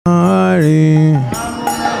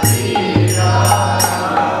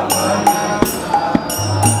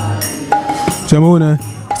Jamuna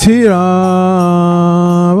Tira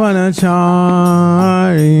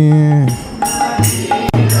Vanachari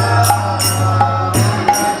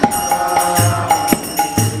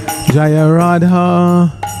Jaya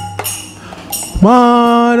Radha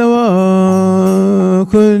Madhava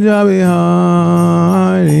Kunja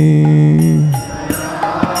Vihari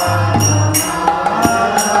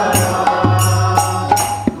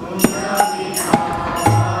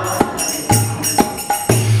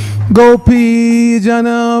Gopi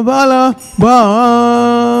Janavala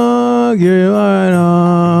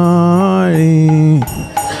Bhagiravari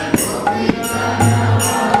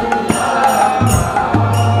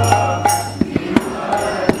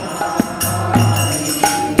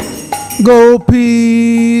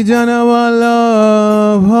Gopi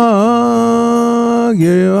Janavala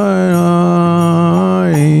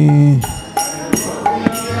Bhagiravari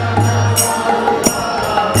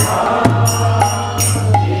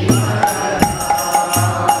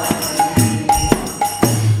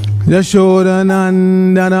Yashoda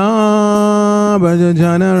Nandana Bhaja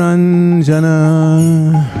Jana Ranjana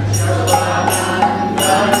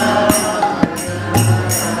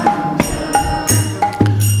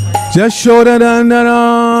Yashoda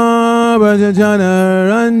Nandana Bhaja Jana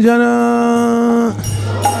Ranjana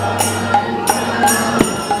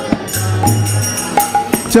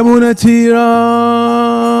Jamuna Tira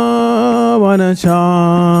Vanachari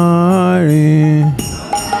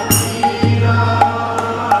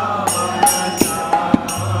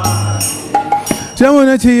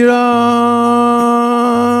Jamuna Tira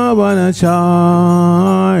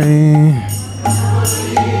Vanachari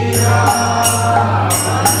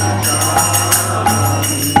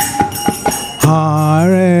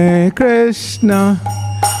Hare Krishna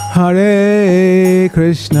Hare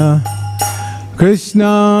Krishna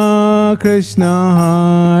Krishna Krishna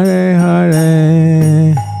Hare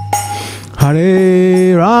Hare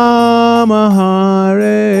Hare Rama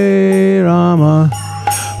Hare Rama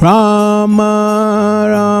Rama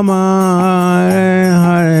Rama Hare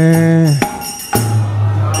Hare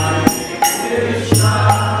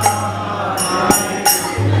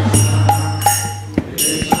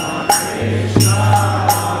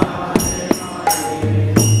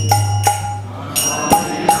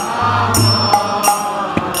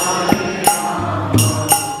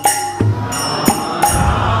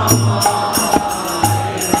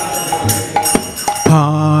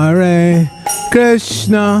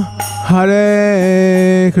Krishna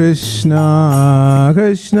Hare Krishna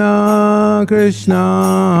Krishna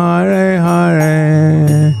Krishna Hare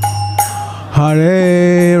Hare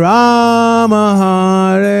Hare Rama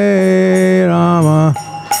Hare Rama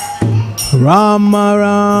Rama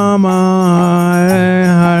Rama Hare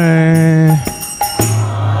Hare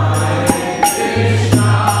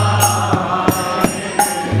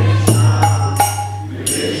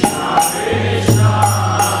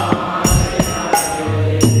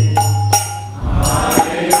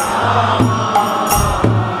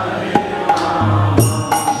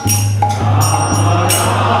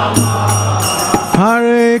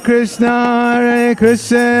Krishna Hare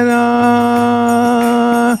Krishna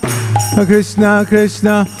Krishna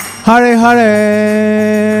Krishna Hare Hare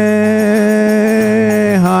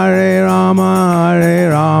Hare Rama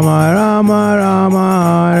Rama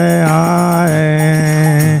Rama Hare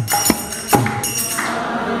Hare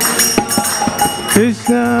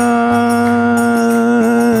Krishna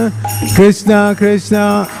Krishna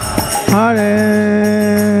Krishna Hare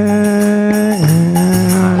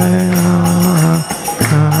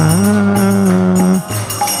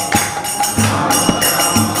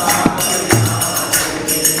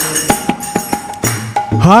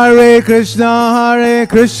Hare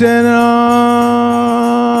Krishna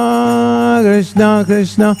Krishna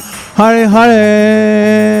Krishna Hare Hare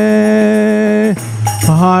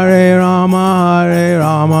Hare Rama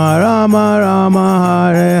Rama Rama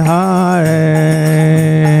Hare Hare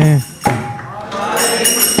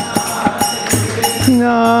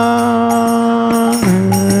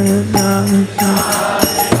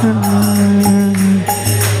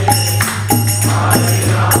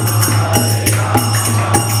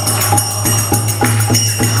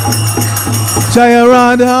Jaya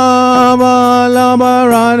Radha Vallabha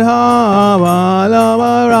Radha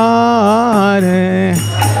Vallabha Radhe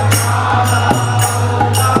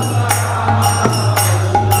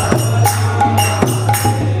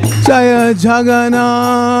Jaya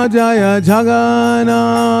Jagannath Jaya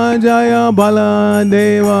Jagannath Jaya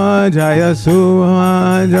Baladeva Jaya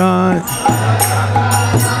Subhadra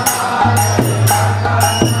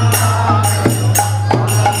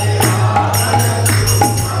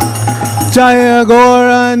Jaya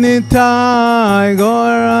Gora Nitai,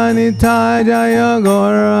 Gora Nitai, Jaya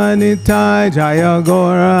Gora Nitai, Jaya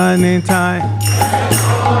Gora Nitai.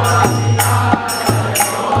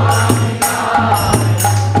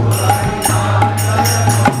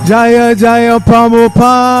 Jaya Jaya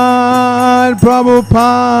Prabhupada,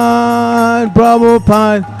 Prabhupada,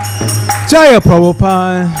 Prabhupada, Jaya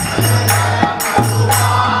Prabhupada.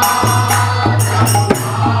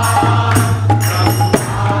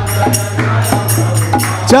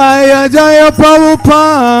 Jaya Jaya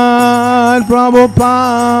Prabhupada,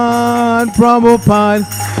 Prabhupada, Prabhupada,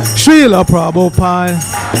 Srila Prabhupada.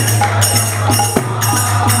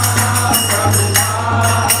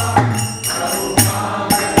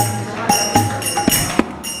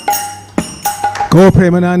 Go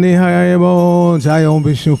Premanandi Haribo, Jaya Om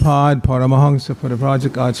Vishnupad, Paramahansa for the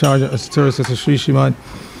project Acharya Asturasa Sri Shrimad,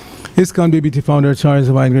 ISKCON BBT founder Acharya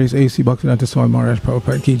Divine Grace A.C. Bhaktivedanta Swami Maharaj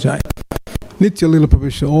Prabhupada Ki Jai. Nitya Lila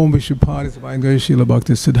Prabhupada Om Vishnupad Divine Grace Srila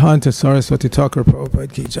Bhakti Siddhanta Saraswati Thakur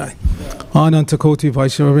Prabhupada Ki Jai. Ananta Koti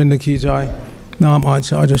Vaishnavinda Ki Jai. Nam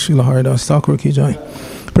Acharya Srila Haridas Thakur Ki Jai.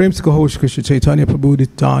 Prem Sikahosh Krishna Chaitanya Prabhu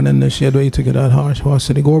Nityananda Shadvaita Gadadhar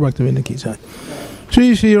Swasati Gaur Bhaktivedanta Ki Jai.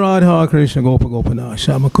 Shri Shri Radha Krishna Gopa Gopana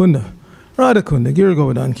Shamakunda Radha Kunda Giri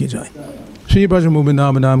Govardhan Ki Jai. Shri Brajamubin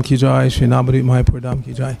Namadam Ki Jai. Shri Nabadip Mahapur Dham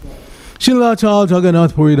Ki Jai. Shri Lachal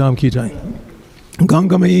Jagannath Puri Dham Ki Jai.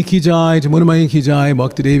 Ganga Mai Ki Jai. Jamuna Mai Ki Jai.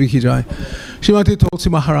 Bhakti Devi Ki Jai. Shrimati Tulsi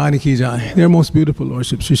Maharani Ki Jai. Their most beautiful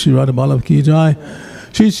lordship. Shri Shri Radha Ballabh Ki Jai.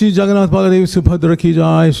 Shri Shri Jagannath Baladev Subhadra Ki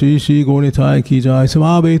Jai. Shri Shri Gaurnitai Ki Jai.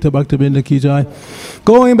 Samabeta Bhaktabinda Ki Jai.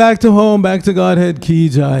 Going back to home, back to Godhead Ki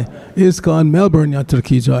Jai. ISKCON Melbourne Yatra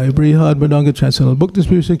Ki Jai. Brihad Madanga Transcendental Book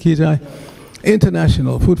Distribution Ki Jai.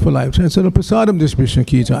 International Food for Life Transcendental Prasadam Distribution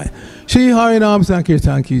Ki Jai. Shri Harinam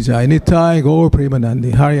Sankirtan Ki Jai. Nitai Gaur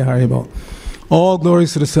Premanandi Hari Haribo. All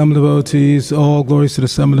glories to the Assembly devotees. All glories to the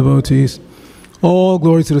Assembly devotees. All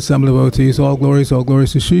glories to the Assembly devotees. All glories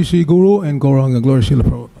to Shri Shri Guru and Gauranga. Glory Srila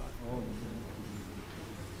Prabhupada.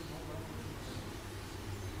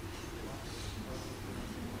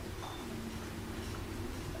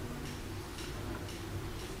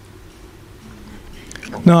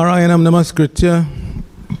 Narayanam Namaskritya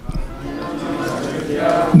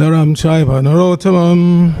Naram Chaiva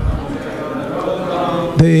Narottamam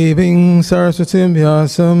Deving Saraswatim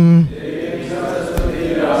Vyasam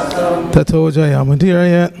Tato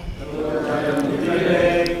Jayamudirayat.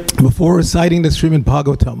 Before reciting the Srimad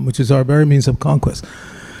Bhagavatam, which is our very means of conquest,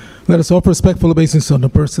 let us offer respectful obeisance on the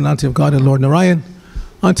personality of God and Lord Narayan,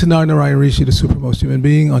 unto Narayan Rishi, the supremmost human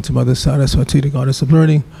being, unto Mother Saraswati, the goddess of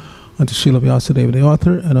learning, unto Srila Vyasadeva, the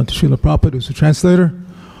author, and unto Srila Prabhupada, who is the translator,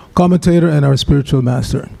 commentator, and our spiritual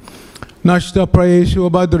master. Nashta Prayeshu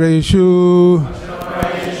Abhadreshu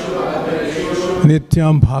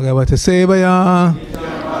Nityam Bhagavata Sevaya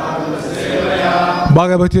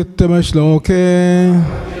Bhagavati Uttama Shloke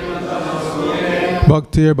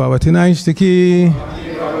Bhaktir Bhavati Naishtaki.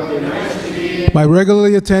 By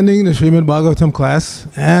regularly attending the Srimad Bhagavatam class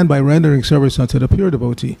and by rendering service unto the pure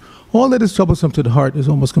devotee, all that is troublesome to the heart is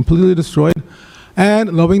almost completely destroyed,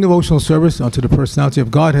 and loving devotional service unto the personality of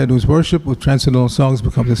Godhead, whose worship with transcendental songs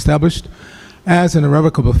becomes established as an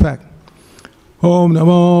irrevocable fact. Om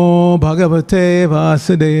Namo Bhagavate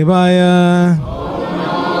Vasudevaya.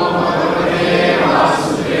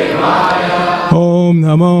 Om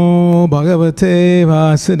Namo Bhagavate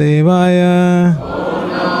Vasudevaya.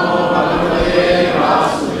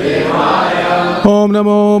 Om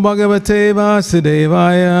Namo Bhagavate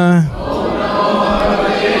Vasudevaya.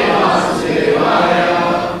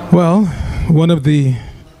 Well,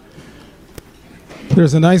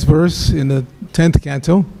 there's a nice verse in the 10th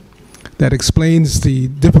canto that explains the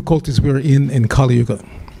difficulties we're in Kali Yuga.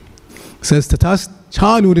 It says, Tatas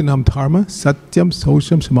chanurinam dharma satyam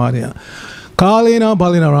sosham samadhya kalena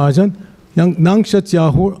balina rajan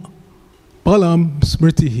nangshatyahur balam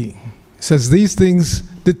smritihi. It says these things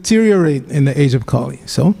deteriorate in the age of Kali.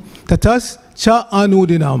 So, tatas cha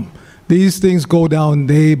anudinam. These things go down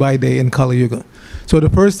day by day in Kali Yuga. So the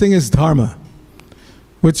first thing is dharma,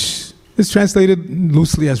 which is translated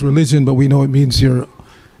loosely as religion, but we know it means your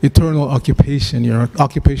eternal occupation, your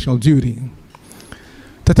occupational duty.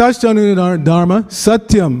 Tatas cha anudinam dharma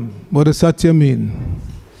satyam. What does satyam mean?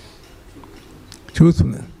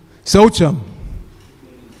 Truthfulness. Socham.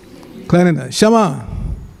 Cleanliness. Shama.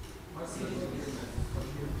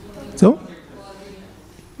 So?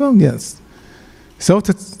 Well, yes. So,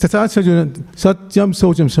 satyam,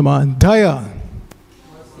 socham, shama, daya,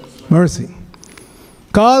 mercy.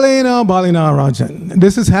 Kalena balina rajan.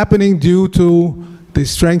 This is happening due to the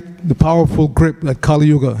strength, the powerful grip that Kali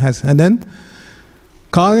Yuga has. And then,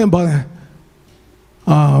 kalena balina,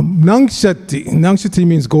 Nangshati. Nangshati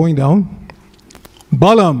means going down.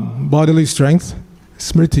 Balam, bodily strength.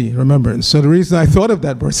 Smriti, remembrance. So the reason I thought of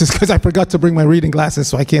that verse is because I forgot to bring my reading glasses,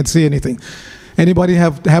 so I can't see anything. Anybody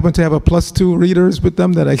happen to have a +2 readers with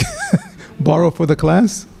them that I can borrow for the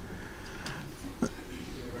class?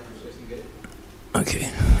 Okay.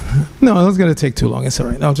 No, it's going to take too long. It's all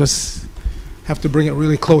right. I'll just have to bring it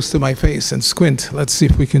really close to my face and squint. Let's see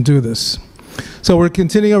if we can do this. So we're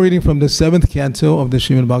continuing our reading from the 7th canto of the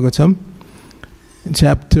Srimad Bhagavatam. In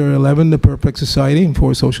chapter 11, the perfect society and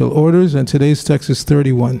 4 social orders, and today's text is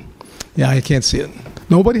 31. Yeah, I can't see it.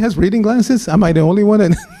 Nobody has reading glasses? Am I the only one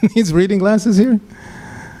that needs reading glasses here?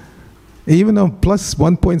 Even a plus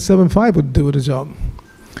 1.75 would do the job.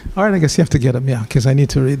 All right, I guess you have to get them, yeah, because I need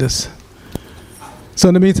to read this. So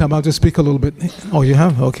in the meantime, I'll just speak a little bit. Oh, you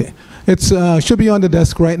have? Okay. It should be on the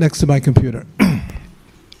desk right next to my computer.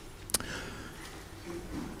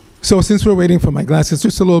 So since we're waiting for my glasses,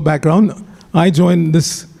 just a little background. I joined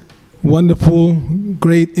this wonderful,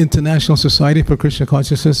 great international society for Krishna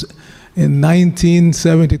consciousness in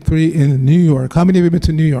 1973 in New York. How many of you have been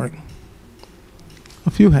to New York?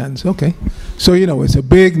 A few hands, okay. So you know, it's a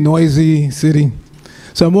big, noisy city.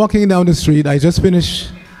 So I'm walking down the street. I just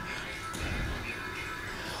finished.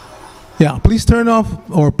 Yeah, please turn off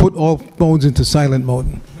or put all phones into silent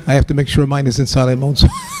mode. I have to make sure mine is in silent mode, so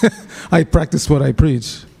I practice what I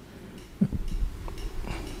preach.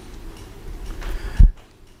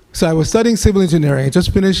 So I was studying civil engineering. I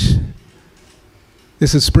just finished,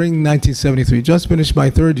 this is spring 1973, just finished my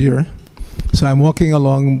 3rd year. So I'm walking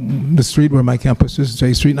along the street where my campus is,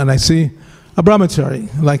 J Street, and I see a brahmachari,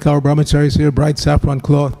 like our brahmacharis here, bright saffron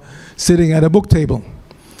cloth, sitting at a book table.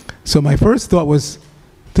 So my first thought was,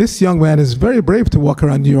 this young man is very brave to walk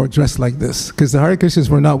around New York dressed like this, because the Hare Krishnas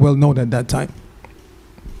were not well known at that time.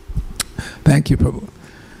 Thank you, Prabhu.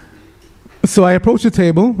 So I approached the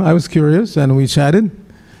table, I was curious, and we chatted.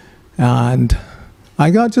 And I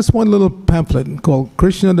got just one little pamphlet called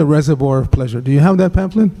Krishna, the Reservoir of Pleasure. Do you have that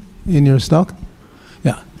pamphlet in your stock?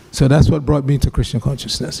 Yeah. So that's what brought me to Krishna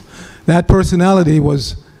consciousness. That personality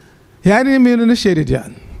was, he hadn't even been initiated yet.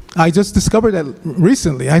 I just discovered that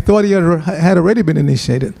recently. I thought he had already been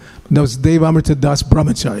initiated. That was Devamrita Das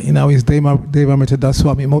Brahmachari. Now he's Devamrita Das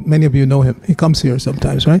Swami. Many of you know him. He comes here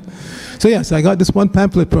sometimes, right? So yes, I got this one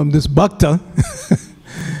pamphlet from this Bhakta.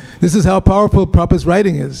 This is how powerful Prabhupada's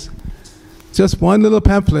writing is. Just one little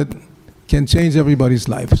pamphlet can change everybody's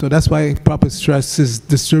life. So that's why Prabhupada stresses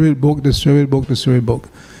distribute book, distribute book, distribute book.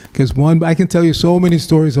 Because I can tell you so many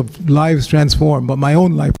stories of lives transformed, but my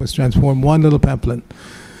own life was transformed, one little pamphlet.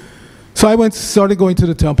 So I started going to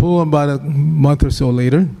the temple about a month or so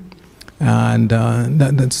later. And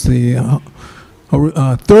that's the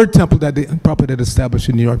 3rd temple that Prabhupada had established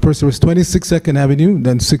in New York. First there was 26 2nd Avenue,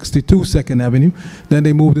 then 62 2nd Avenue. Then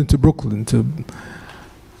they moved into Brooklyn to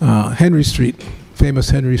Henry Street, famous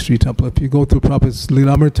Henry Street temple. If you go through Prabhupada's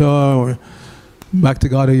Lilamrita or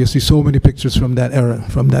Bhakti-Gata, you see so many pictures from that era,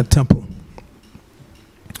 from that temple.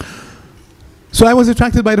 So I was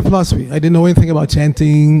attracted by the philosophy. I didn't know anything about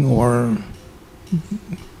chanting or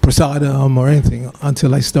prasadam or anything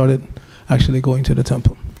until I started actually going to the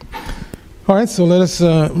temple. All right, so let us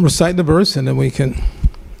recite the verse and then we can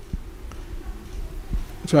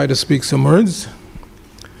try to speak some words.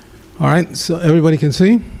 All right, so everybody can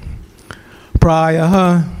see.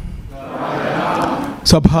 Prayaha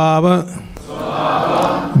Sabhava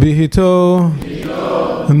Vihito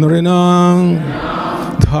Nrinang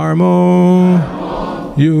Dharmo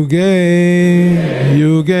Yuge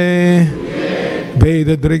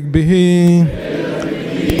Veda Drigbihi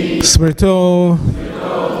Smrito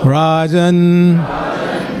Rajan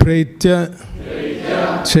Pretya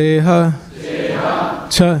Cheha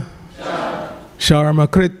Cha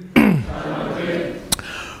Sharmakrit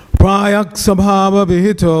Prayak Sabhava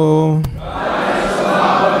Vihito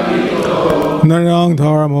Narang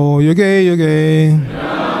Dharmo Yuge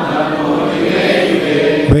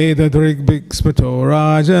Veda Drigbik Smrito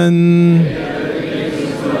Rajan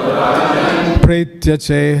Pretya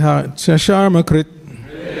Cheha Cha Sharmakrit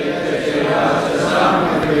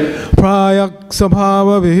Prayak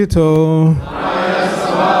Sabhava Vihito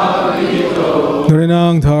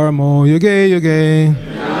Nrinang Dharmo Yuge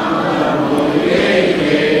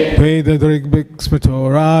Veda Drigbik Smrito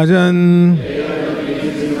Rajan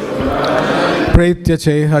Pretya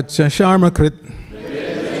Cheha Cha Sharmakrit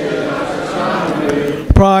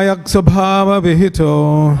Prayak Sabhava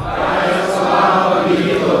Vihito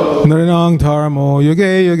Nrinang Dharmo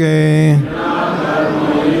Yuge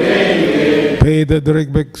Veda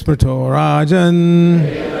Drigbik Smrito Rajan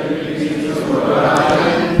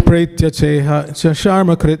Pretya Cheha Cha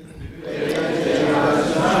Sharmakrit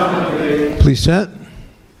Please chant.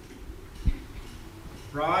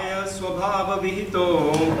 Praya Swabhava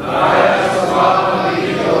Vihito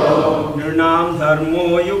Nirnam Dharmo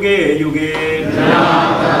Yuge Yuge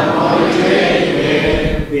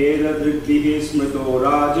Veda Drittihi Smrito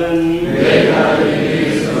Rajan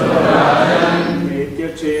Vetya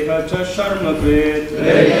Cheha Cha Sharma Krit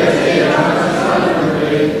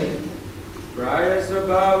Praya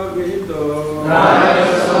Swabhava Vihito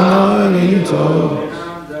Nirnam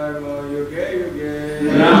Dharmo Yuge Yuge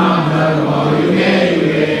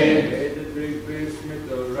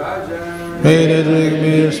Veda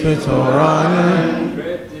Drittihi Smrito Rajan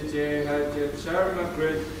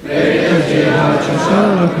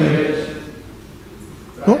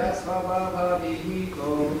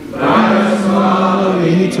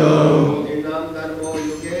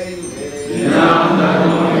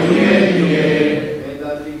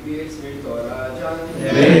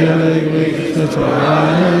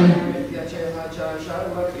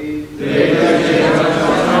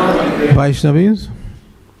Vaishnavis?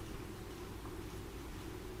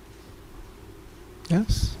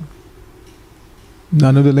 Yes?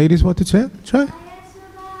 None of the ladies want to chant? Try.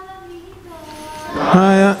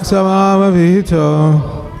 Haya Sabhava Vihito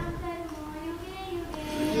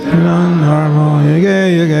Dharmo Yuge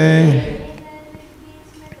Yuge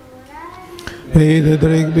Veda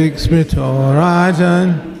Drittihi Smrito Rajan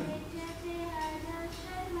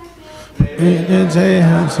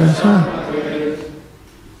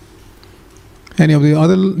Any of the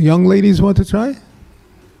other young ladies want to try?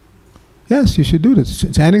 Yes, you should do this.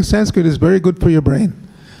 Chanting Sanskrit is very good for your brain.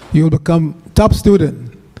 You'll become top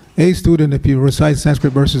student, A student if you recite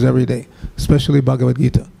Sanskrit verses every day, especially Bhagavad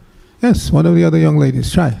Gita. Yes, one of the other young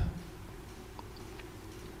ladies, try.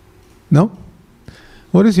 No?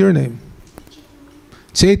 What is your name?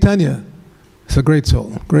 Chaitanya. It's a great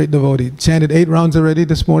soul, great devotee. Chanted 8 rounds already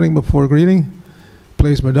this morning before greeting.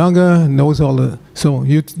 Plays mridanga, knows all the... So,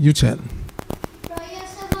 you chant.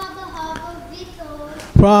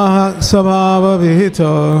 Praha Sabhava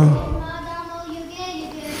Vihito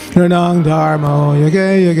Nirnam Dharmo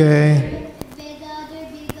Yuge Yuge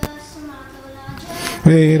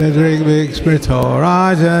Veda Drittihi Smrito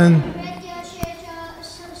Rajan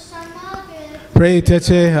Pretya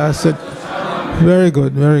Cheha Sat. Very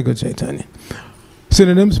good, Chaitanya.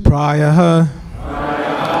 Synonyms: Prayaha,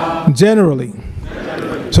 generally.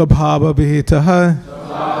 Swabhava Vihitaha,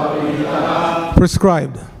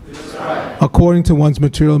 prescribed. According to one's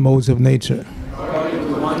material modes of nature.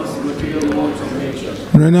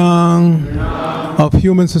 Nirnam, of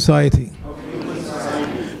human society.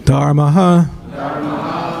 Dharmaha,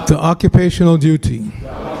 the occupational duty.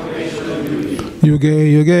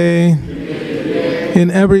 Yuge Yuge, in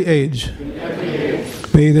every age.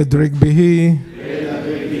 Veda Drittihi,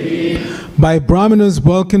 by Brahmanas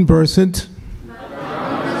well conversant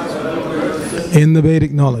in the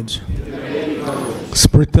Vedic knowledge.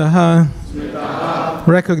 Spritaha,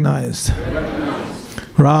 recognized.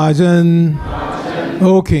 Rajan,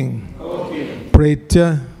 O king.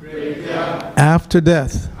 Pretya, after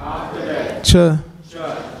death. Cha,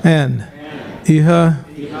 and.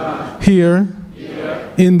 Iha, here,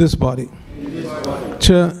 in this body.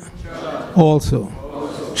 Cha, also.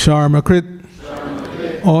 Sharmakrit,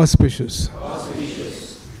 auspicious.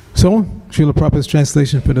 So, Srila Prabhupada's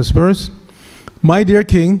translation for this verse. My dear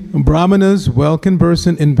king, Brahmanas well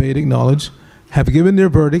conversant in Vedic knowledge have given their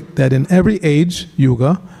verdict that in every age,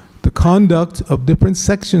 yuga, the conduct of different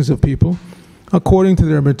sections of people, according to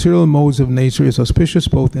their material modes of nature, is auspicious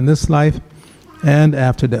both in this life and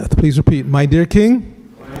after death. Please repeat. My dear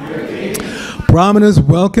king, Brahmanas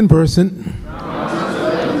well conversant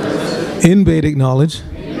in Vedic knowledge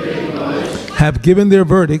have given their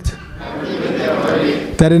verdict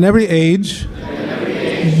that in every age,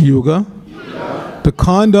 yuga, the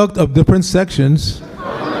conduct of different sections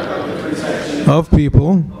of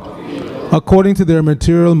people, according to their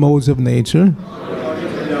material modes of nature,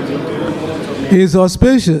 is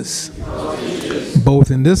auspicious,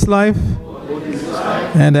 both in this life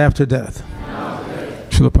and after death.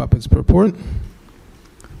 Srila Prabhupada's purport,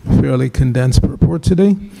 fairly condensed purport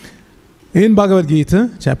today. In Bhagavad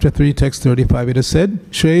Gita, chapter 3, text 35, it is said,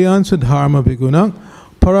 Shreyan Sadharma Vigunak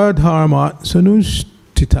Paradharmat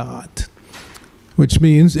Sanushtitat, which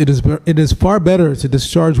means it is far better to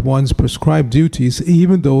discharge one's prescribed duties,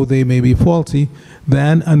 even though they may be faulty,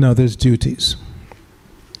 than another's duties.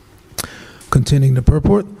 Continuing the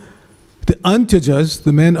purport, the Antyajas,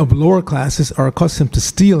 the men of lower classes, are accustomed to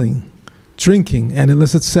stealing, drinking, and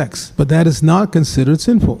illicit sex, but that is not considered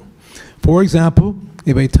sinful. For example,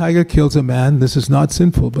 if a tiger kills a man, this is not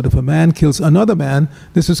sinful, but if a man kills another man,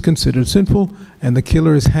 this is considered sinful, and the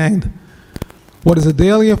killer is hanged. What is a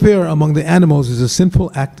daily affair among the animals is a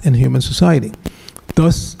sinful act in human society.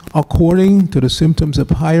 Thus, according to the symptoms of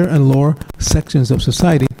higher and lower sections of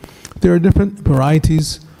society, there are different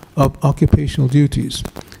varieties of occupational duties.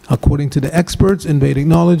 According to the experts in Vedic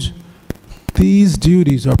knowledge, these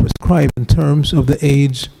duties are prescribed in terms of the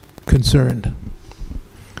age concerned.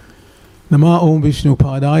 Nama Om Vishnu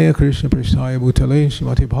Padaya Krishna Prishthaya Bhutale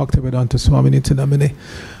Shrimati Bhaktivedanta Swamini Namine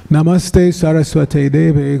Namaste Saraswate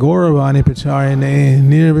Deve Gauravani Pracharine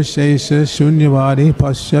Nirvishesha Shunyavadi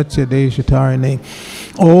Paschatya Deshatarine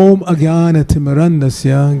Om Agyana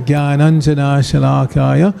Timirandasya Gyananjana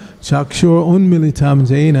Shalakaya Chakshur Unmilitam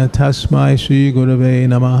Jaina Tasmai Shri Gurave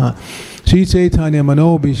Namaha Shri Chaitanya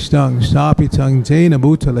Manobhishtang Shapitang Jaina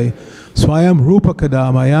Bhutale Swayam Rupa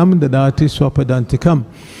Kadamayam Dadati Swapadantikam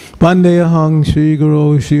Pandeyahang Shri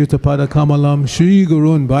Guru Shri Utapada Kamalam Shri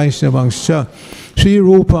Gurun Vaishnavangscha Shri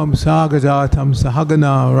Rupam Sagajatam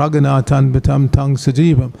Sahagana Raganatan Vitam Tang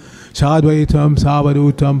Sajivam Chadvaitam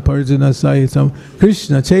Savadutam Parjana Saitam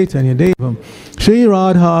Krishna Chaitanya Devam Shri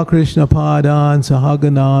Radha Krishna Padan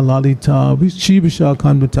Sahagana Lalita Shivasha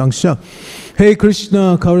Kanvatangsha Hey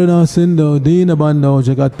Krishna Karuna Sindhu Dina Bando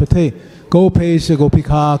Jagatpate Gopesha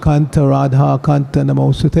Gopika Kanta Radha Kanta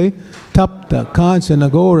Namosute Tapta Kanchana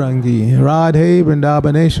Gaurangi Radhe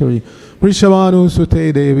Vrindavaneshwari Vrishabhanu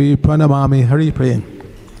Sute Devi Pranamami Hari Priya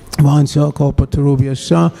Vansha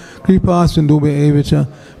Kalpatarubhyascha Kripa Sindhubhya Evacha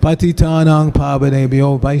Patitanang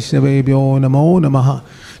Pavanebhyo Vaishnavebhyo Namo Namaha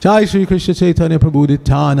Jai Shri Krishna Chaitanya Prabhu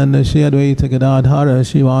Nityananda Shri Advaita Gadadhara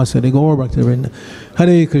Shivasadi Gaur Bhaktivinoda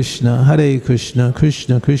Hare Krishna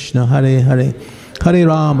Krishna Krishna Hare Hare Hare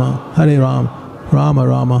Rama, Rama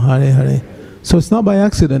Rama, Hare Hare. So it's not by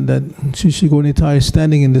accident that Shri Gaura is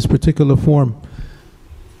standing in this particular form.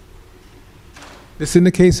 This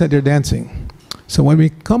indicates that they're dancing. So when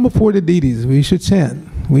we come before the deities, we should chant,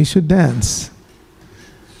 we should dance.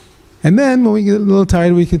 And then when we get a little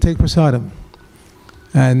tired, we can take prasadam.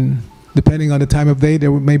 And depending on the time of day,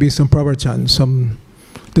 there may be some pravachan, some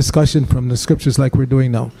discussion from the scriptures like we're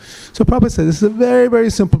doing now. So Prabhupada said this is a very,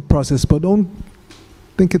 very simple process, but don't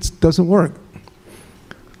think it doesn't work.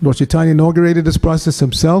 Lord Chaitanya inaugurated this process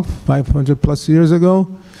himself 500 plus years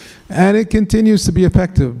ago, and it continues to be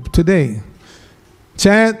effective today.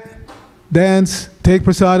 Chant, dance, take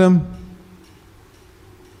prasadam,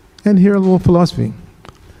 and hear a little philosophy,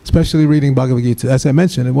 especially reading Bhagavad Gita. As I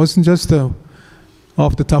mentioned, it wasn't just a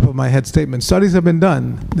off the top of my head statement. Studies have been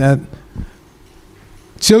done that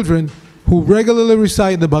children who regularly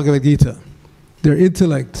recite the Bhagavad Gita, their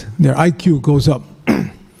intellect, their IQ goes up.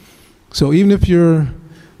 So even if you're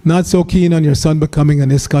not so keen on your son becoming an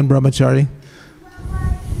ISKCON brahmachari,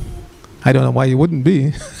 I don't know why you wouldn't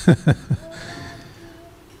be,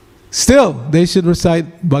 still they should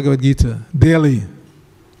recite Bhagavad Gita daily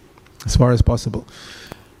as far as possible.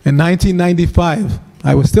 In 1995,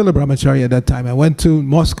 I was still a brahmachari at that time. I went to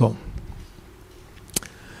Moscow.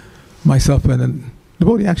 Myself and a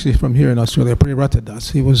devotee actually from here in Australia, Priyavrata Das.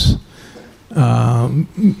 He was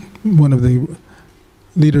one of the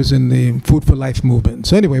leaders in the Food for Life movement.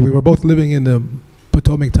 So anyway, we were both living in the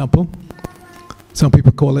Potomac Temple. Some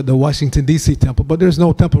people call it the Washington, D.C. Temple, but there's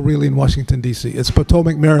no temple really in Washington, D.C. It's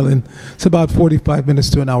Potomac, Maryland. It's about 45 minutes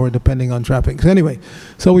to an hour depending on traffic. So anyway,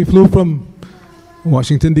 so we flew from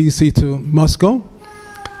Washington, D.C. to Moscow.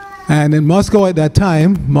 And in Moscow at that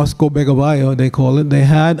time, Moscow Begovayo, they call it, they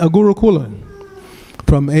had a Gurukula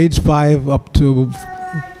from age 5 up to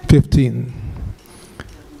 15.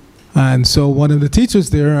 And so one of the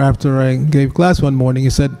teachers there, after I gave class one morning, he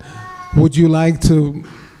said, would you like to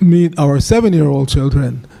meet our 7-year-old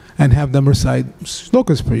children and have them recite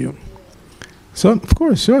shlokas for you? So, of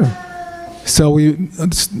course, sure. So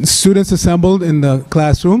students assembled in the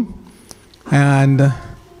classroom, and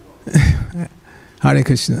Hare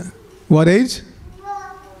Krishna. What age?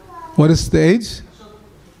 What is the age?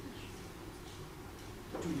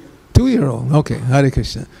 2-year-old. Okay, Hare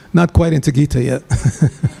Krishna. Not quite into Gita yet.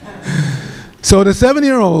 So the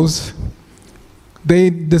 7-year-olds,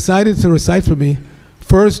 they decided to recite for me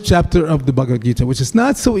first chapter of the Bhagavad Gita, which is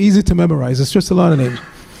not so easy to memorize. It's just a lot of names.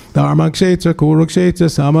 Dharmakshetra, Kurukshetra,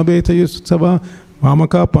 Samabeta, Yusava,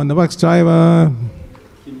 Mamaka, Pandavakshaiva,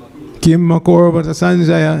 Kim Makorva,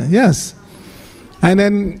 Sanjaya. Yes. And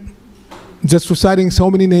then just reciting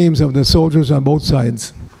so many names of the soldiers on both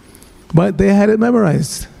sides. But they had it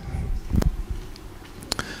memorized.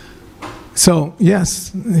 So,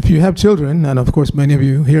 yes, if you have children, and of course many of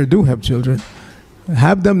you here do have children,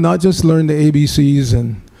 have them not just learn the ABCs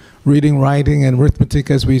and reading, writing, and arithmetic,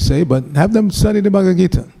 as we say, but have them study the Bhagavad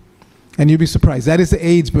Gita. And you'll be surprised. That is the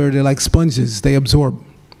age where they're like sponges. They absorb.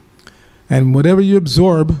 And whatever you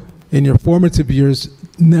absorb, in your formative years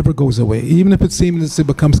never goes away, even if it seems it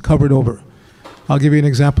becomes covered over. I'll give you an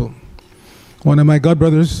example. One of my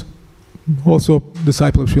godbrothers, also a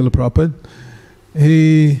disciple of Srila Prabhupada,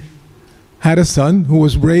 he had a son who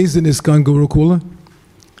was raised in ISKCON Gurukula,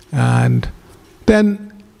 and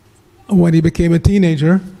then when he became a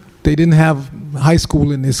teenager, they didn't have high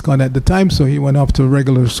school in ISKCON at the time, so he went off to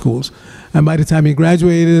regular schools. And by the time he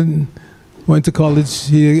graduated, went to college,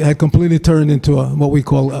 he had completely turned into what we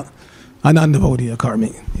call an devotee, a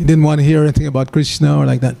karmi. He didn't want to hear anything about Krishna or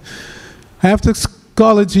like that. After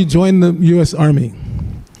college, he joined the U.S. Army,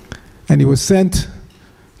 and he was sent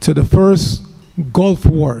to the first Gulf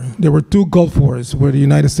War. There were 2 Gulf Wars where the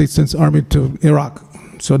United States sent army to Iraq.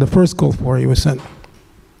 So the first Gulf War he was sent.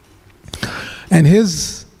 And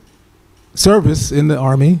his service in the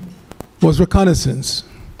army was reconnaissance.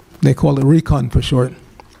 They call it recon for short.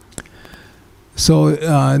 So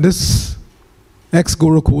this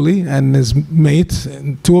ex-Guru Kuli and his mate,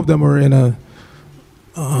 and 2 of them were in a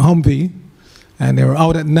Humvee, and they were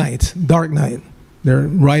out at night, dark night. They're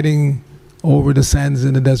riding over the sands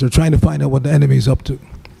in the desert, trying to find out what the enemy is up to.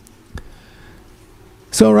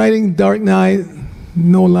 So riding dark night,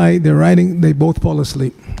 no light, they're riding, they both fall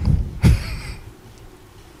asleep.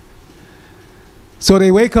 So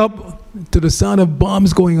they wake up to the sound of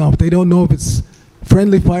bombs going off. They don't know if it's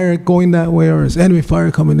friendly fire going that way or it's enemy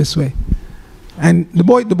fire coming this way. And the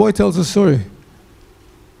boy tells a story.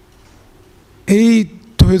 He,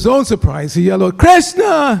 to his own surprise, he yelled,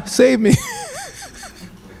 "Krishna, save me!"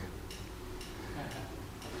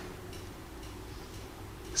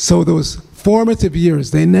 So those formative years,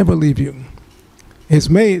 they never leave you. His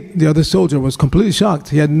mate, the other soldier, was completely shocked.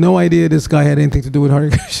 He had no idea this guy had anything to do with Hare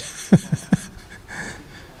Krishna.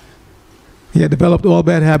 He had developed all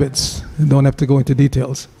bad habits. I don't have to go into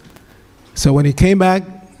details. So when he came back,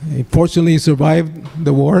 fortunately he survived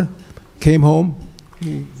the war, came home,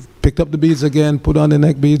 he picked up the beads again, put on the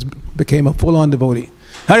neck beads, became a full-on devotee.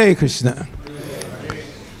 Hare Krishna.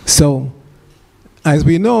 So, as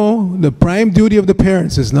we know, the prime duty of the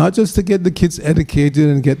parents is not just to get the kids educated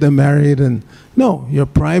and get them married. And no, your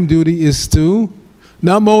prime duty is to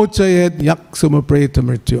Namo Chayet Yak Sumapreta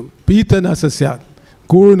Mrityum. Pita Nasasyat.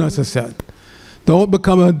 Guru Nasasyat. Don't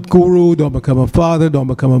become a guru, don't become a father, don't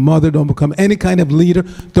become a mother, don't become any kind of leader.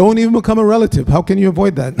 Don't even become a relative. How can you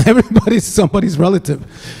avoid that? Everybody's somebody's relative.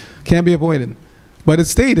 Can't be avoided. But it's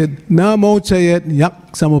stated, Namo Chayet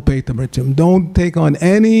Yak Samupeta Mrityum. Don't take on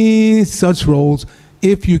any such roles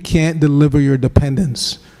if you can't deliver your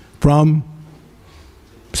dependence from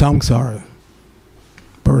samsara,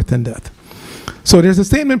 birth and death. So there's a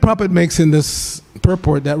statement Prabhupada makes in this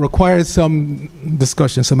purport that requires some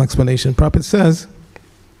discussion, some explanation. Prabhupada says,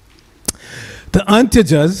 the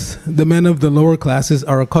Antyajas, the men of the lower classes,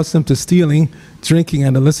 are accustomed to stealing, drinking,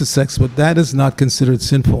 and illicit sex, but that is not considered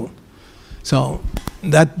sinful. So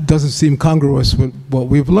that doesn't seem congruous with what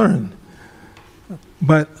we've learned.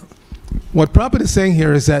 But what Prabhupada is saying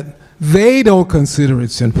here is that they don't consider it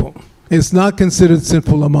sinful. It's not considered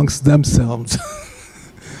sinful amongst themselves.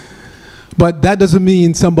 But that doesn't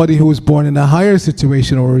mean somebody who was born in a higher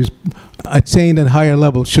situation or is attained at higher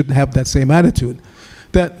level should have that same attitude.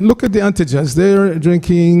 That look at the Antyajas, they're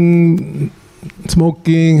drinking,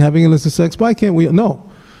 smoking, having illicit sex. Why can't we? No.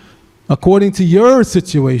 According to your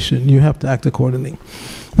situation, you have to act accordingly.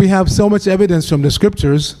 We have so much evidence from the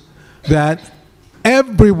scriptures that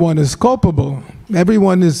everyone is culpable.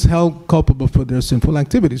 Everyone is held culpable for their sinful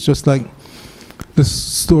activities. Just like the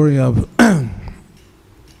story of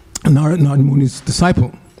Narada Muni's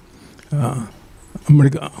disciple,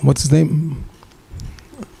 what's his name?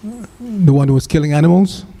 The one who was killing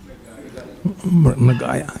animals?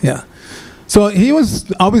 Mrigaya, yeah. So he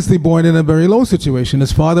was obviously born in a very low situation.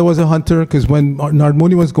 His father was a hunter, because when Narada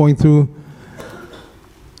Muni was going through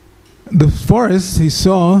the forest, he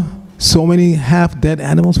saw so many half-dead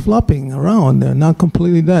animals flopping around. They're not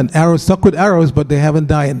completely dead. Arrows, stuck with arrows, but they haven't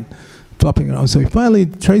died. Flopping around. So he finally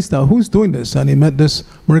traced out who's doing this, and he met this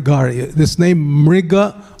Mrigari. This name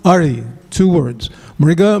Mriga Ari, 2 words.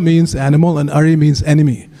 Mriga means animal and Ari means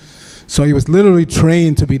enemy. So he was literally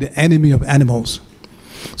trained to be the enemy of animals.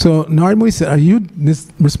 So Narada Muni said, "Are you this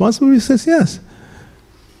responsible?" He says, "Yes."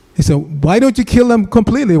 He said, "Why don't you kill them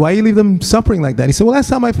completely? Why you leave them suffering like that?" He said, "Well, that's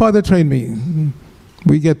how my father trained me.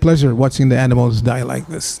 We get pleasure watching the animals die like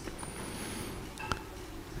this."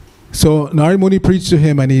 So Narada Muni preached to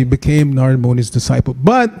him, and he became Narada Muni's disciple.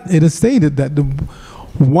 But it is stated that the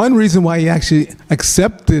one reason why he actually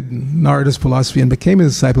accepted Narada's philosophy and became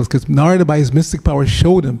his disciple is because Narada, by his mystic power,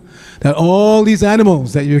 showed him that all these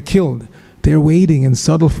animals that you killed, they're waiting in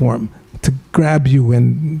subtle form to grab you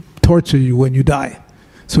and torture you when you die.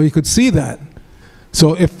 So he could see that.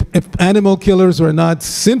 So if animal killers are not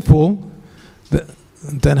sinful,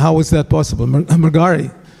 then how is that possible?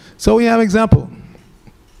 Mrgari. So we have example.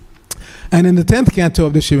 And in the 10th canto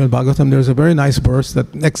of the Srimad Bhagavatam, there's a very nice verse that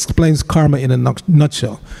explains karma in a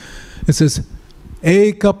nutshell. It says,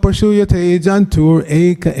 Eka prashuyate jantur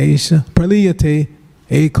eka esha praliyate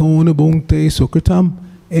ekona bhungte sukritam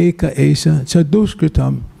eka esha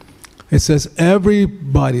chadushkritam. It says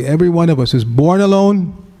everybody, every one of us is born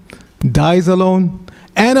alone, dies alone,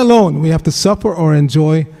 and alone we have to suffer or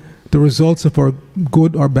enjoy the results of our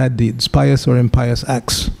good or bad deeds, pious or impious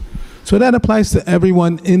acts. So that applies to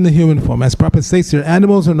everyone in the human form. As Prabhupada states here,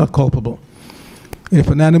 animals are not culpable. If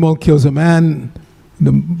an animal kills a man,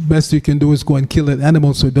 the best you can do is go and kill that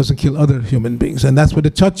animal so it doesn't kill other human beings. And that's what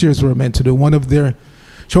the Kshatriyas were meant to do. One of their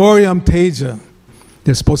Choryam Teja,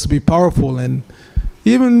 they're supposed to be powerful. And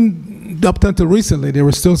even up until recently, there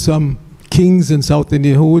were still some kings in South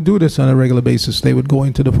India who would do this on a regular basis. They would go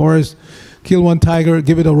into the forest, kill one tiger,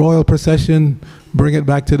 give it a royal procession, bring it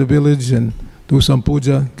back to the village and do some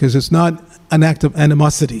puja, because it's not an act of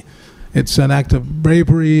animosity. It's an act of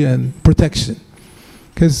bravery and protection.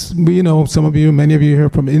 Because we know, some of you, many of you here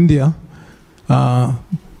from India,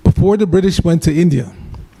 before the British went to India,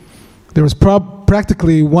 there was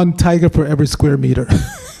practically one tiger for every square meter.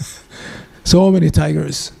 So many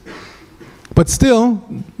tigers. But still,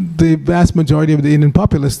 the vast majority of the Indian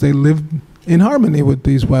populace, they lived in harmony with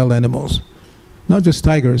these wild animals. Not just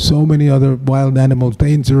tigers, so many other wild animals,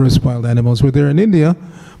 dangerous wild animals were there in India,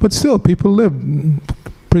 but still people lived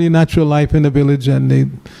pretty natural life in the village and they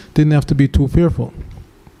didn't have to be too fearful.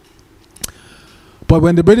 But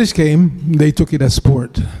when the British came, they took it as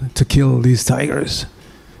sport to kill these tigers.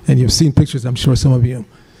 And you've seen pictures, I'm sure some of you,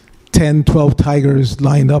 10, 12 tigers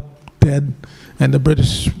lined up dead, and the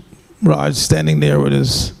British Raj standing there with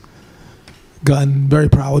his gun, very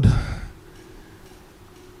proud.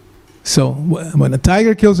 So when a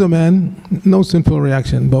tiger kills a man, no sinful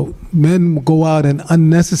reaction, but men go out and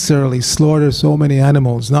unnecessarily slaughter so many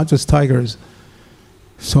animals, not just tigers,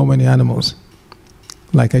 so many animals.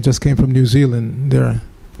 Like I just came from New Zealand, they're a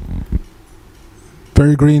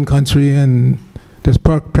very green country and there's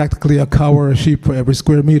practically a cow or a sheep for every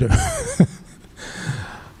square meter.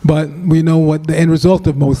 But we know what the end result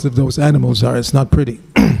of most of those animals are. It's not pretty.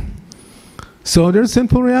 So there's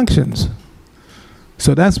sinful reactions.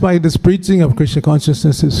 So that's why this preaching of Krishna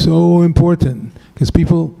consciousness is so important. Because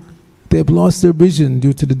people, they've lost their vision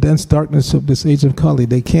due to the dense darkness of this age of Kali.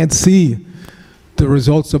 They can't see the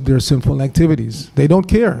results of their sinful activities. They don't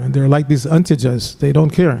care. They're like these antyajas. They don't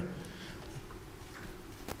care.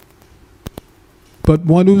 But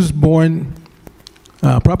one who's born,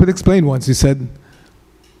 Prabhupada explained once, he said,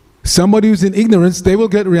 somebody who's in ignorance, they will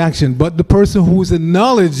get reaction. But the person who's in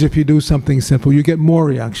knowledge, if you do something sinful, you get more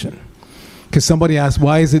reaction. Because somebody asked,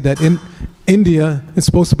 why is it that in India, it's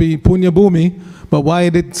supposed to be Punya Bhumi, but why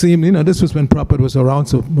did it seem, this was when Prabhupada was around,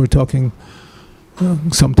 so we're talking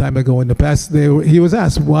some time ago in the past, he was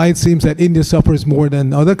asked why it seems that India suffers more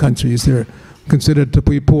than other countries. They're considered to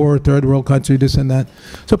be poor, third world country, this and that.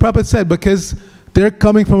 So Prabhupada said, because they're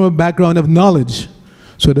coming from a background of knowledge.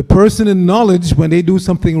 So the person in knowledge, when they do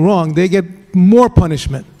something wrong, they get more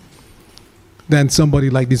punishment than somebody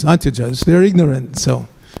like these antyajas. They're ignorant, so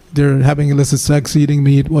they're having illicit sex, eating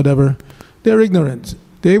meat, whatever. They're ignorant.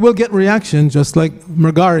 They will get reaction, just like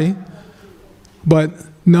Mrgari, but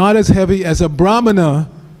not as heavy as a Brahmana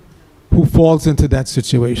who falls into that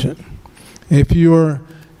situation. If you're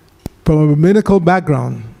from a rabbinical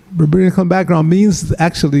background means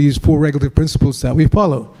actually these four regulative principles that we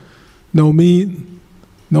follow. No meat,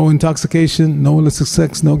 no intoxication, no illicit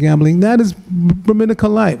sex, no gambling. That is Brahminical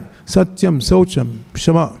life. Satyam, Socham,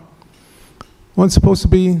 Shama. One's supposed to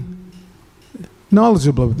be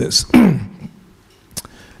knowledgeable of this.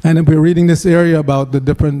 And if we're reading this area about the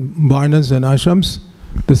different varnas and ashrams,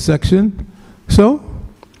 this section, so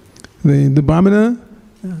the Brahmana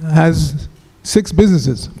has 6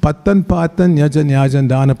 businesses. Patan, Patan, Yajan, Yajan,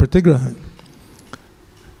 Dana, Pratigrahan.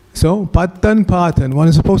 So, Patan, Patan, one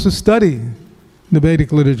is supposed to study the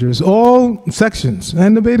Vedic literatures, all sections.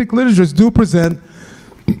 And the Vedic literatures do present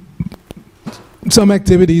some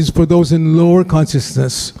activities for those in lower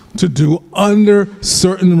consciousness to do under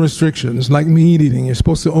certain restrictions, like meat eating. You're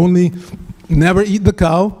supposed to only never eat the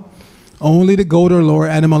cow, only the goat or lower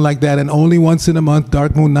animal like that, and only once in a month,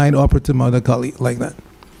 dark moon night, offer to Mother Kali, like that.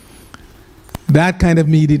 That kind of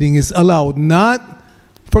meat eating is allowed, not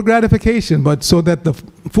for gratification, but so that the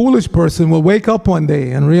foolish person will wake up one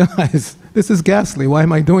day and realize, this is ghastly, why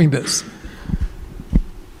am I doing this?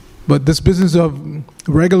 But this business of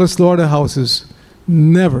regular slaughterhouses,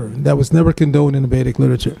 Never. That was never condoned in the Vedic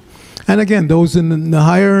literature. And again, those in the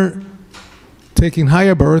higher, taking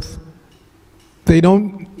higher birth, they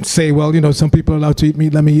don't say, well, some people are allowed to eat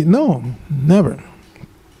meat, let me eat. No, never.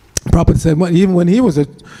 Prabhupada said, well, even when he was a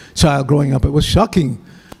child growing up, it was shocking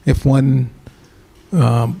if one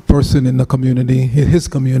person in the community, in his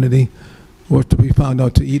community, were to be found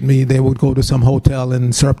out to eat meat. They would go to some hotel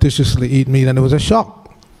and surreptitiously eat meat, and it was a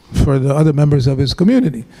shock for the other members of his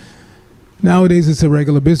community. Nowadays it's a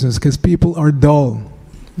regular business because people are dull,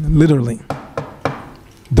 literally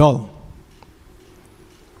dull.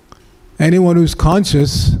 Anyone who's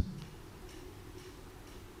conscious,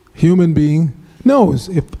 human being, knows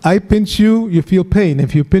if I pinch you, you feel pain.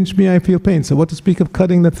 If you pinch me, I feel pain. So what to speak of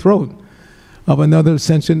cutting the throat of another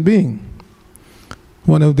sentient being?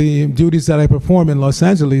 One of the duties that I perform in Los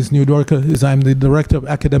Angeles, New York, is I'm the director of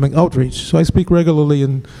academic outreach. So I speak regularly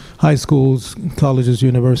in high schools, colleges,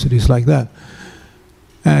 universities like that.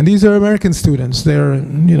 And these are American students. They're,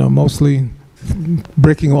 mostly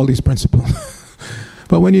breaking all these principles.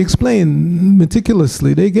 But when you explain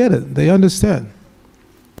meticulously, they get it. They understand.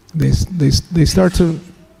 They start to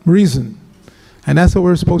reason. And that's what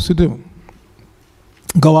we're supposed to do.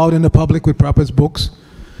 Go out in the public with Prabhupada's books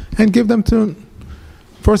and give them to,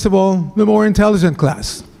 first of all, the more intelligent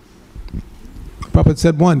class. Prabhupada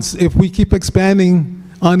said once, if we keep expanding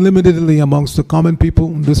unlimitedly amongst the common people,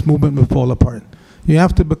 this movement will fall apart. You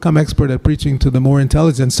have to become expert at preaching to the more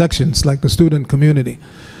intelligent sections, like the student community.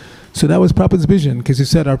 So that was Prabhupada's vision, because he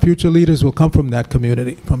said our future leaders will come from that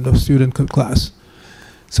community, from the student class.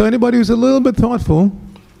 So anybody who's a little bit thoughtful,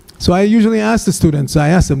 so I usually ask the students, I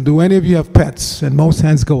ask them, do any of you have pets? And most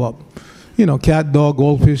hands go up. Cat, dog,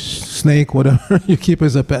 goldfish, snake, whatever you keep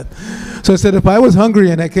as a pet. So I said, if I was hungry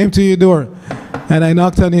and I came to your door and I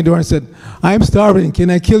knocked on your door and said, I'm starving, can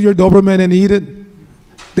I kill your Doberman and eat it?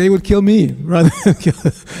 They would kill me rather than kill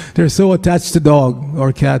it. They're so attached to dog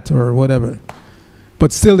or cat or whatever.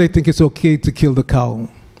 But still they think it's okay to kill the cow.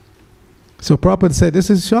 So Prabhupada said, this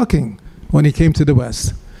is shocking when he came to the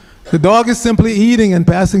West. The dog is simply eating and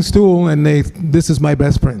passing stool, and this is my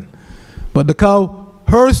best friend. But the cow,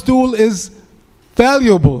 her stool is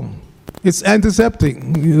valuable. It's antiseptic.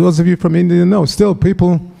 Those of you from India know. Still,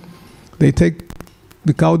 people, they take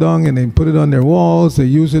the cow dung and they put it on their walls. They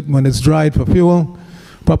use it when it's dried for fuel.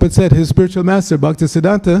 Prabhupada said his spiritual master,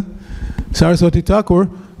 Bhaktisiddhanta Saraswati Thakur,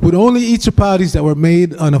 would only eat chapatis that were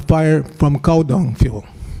made on a fire from cow dung fuel.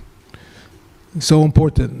 So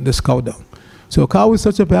important, this cow dung. So a cow is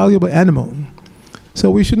such a valuable animal. So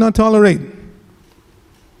we should not tolerate.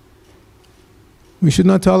 We should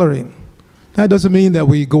not tolerate. That doesn't mean that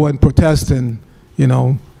we go and protest and,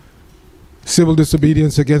 civil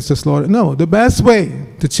disobedience against the slaughter. No, the best way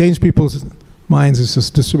to change people's minds is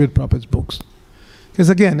to distribute Prabhupada's books. Because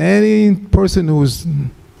again, any person who's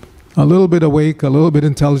a little bit awake, a little bit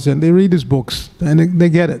intelligent, they read his books and they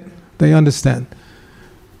get it. They understand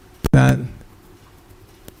that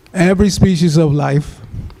every species of life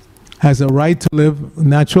has a right to live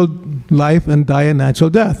natural life and die a natural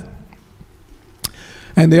death.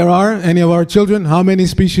 And there are, any of our children, how many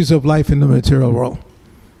species of life in the material world?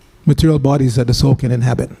 Material bodies that the soul can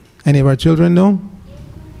inhabit. Any of our children know?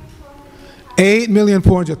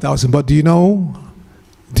 8,400,000. But do you know?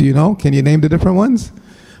 Can you name the different ones?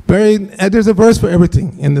 There's a verse for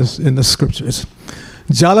everything in the scriptures.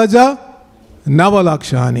 Jalaja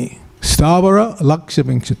Navalakshani Stavara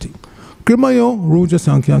Lakshavinkshati Krimayo Ruja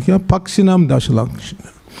Sankhyakhya Pakshinam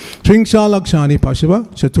Dashalakshana Tringsha Lakshani Pashava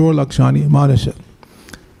Chatur Lakshani Manasha.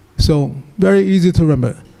 So, very easy to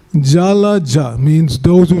remember. Jalaja means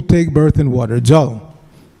those who take birth in water. Jal.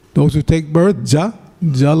 Those who take birth,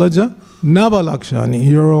 Jalaja. Navalakshani.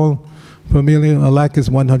 You're all familiar. A lakh is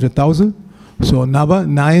 100,000. So, Nava,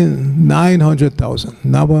 900,000.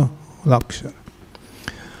 Navalakshani.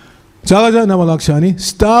 Jalaja Navalakshani.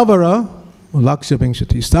 Stavara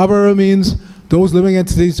Lakshavinkshati. Stavara means those living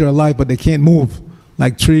entities that are alive but they can't move.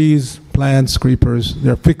 Like trees, plants, creepers.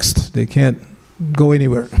 They're fixed. They can't go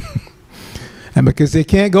anywhere. And because they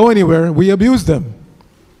can't go anywhere, we abuse them.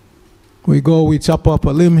 We chop up a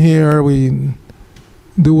limb here, we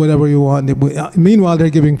do whatever you want. Meanwhile, they're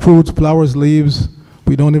giving fruits, flowers, leaves.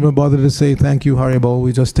 We don't even bother to say thank you, Haribo.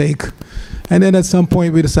 We just take. And then at some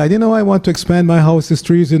point we decide, I want to expand my house. This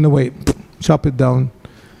tree is in the way. Chop it down.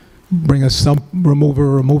 Bring a stump remover,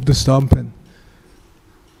 remove the stump. And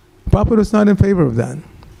Prabhupada is not in favor of that.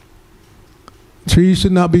 Trees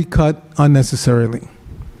should not be cut unnecessarily.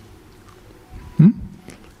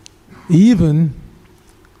 Even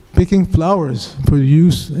picking flowers for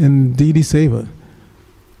use in Didi Seva.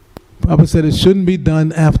 Prabhupada said it shouldn't be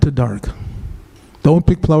done after dark. Don't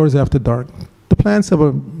pick flowers after dark. The plants have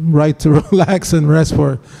a right to relax and rest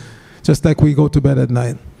for, just like we go to bed at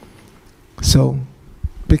night. So,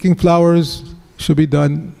 picking flowers should be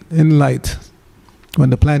done in light when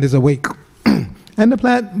the plant is awake. And the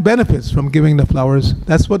plant benefits from giving the flowers.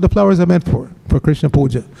 That's what the flowers are meant for Krishna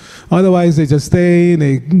Puja. Otherwise, they just stay,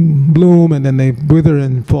 they bloom, and then they wither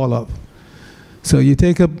and fall off. So you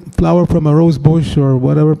take a flower from a rose bush or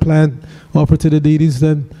whatever plant, offer to the deities,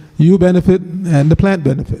 then you benefit and the plant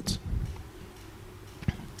benefits.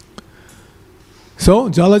 So,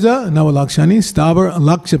 Jalaja, Navalakshani, Stavar,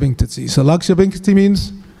 Lakshabinktati. So, Lakshabinktati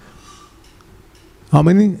means how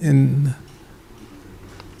many? In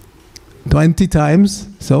 20 times,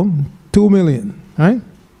 so 2 million, right?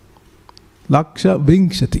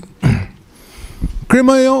 Lakshabinktati.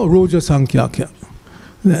 Krimayo Ruja Sankhyakhya.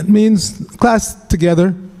 That means class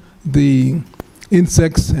together the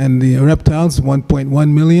insects and the reptiles,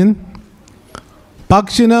 1.1 million.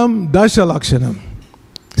 Pakshinam Dasha Lakshanam.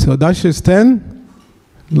 So Dasha is 10.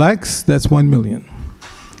 Lakhs, that's 1 million.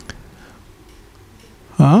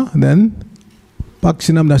 Then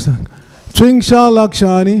Pakshinam Dasha. Tringsha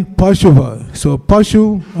Lakshani Pashuva. So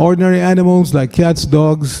Pashu, ordinary animals like cats,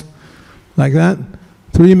 dogs, like that,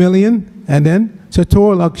 3 million. And then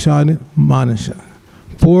Chatur Lakshani Manasha.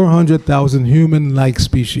 400,000 human-like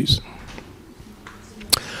species.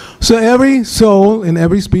 So every soul in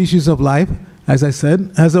every species of life, as I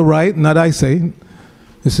said, has a right, not I say,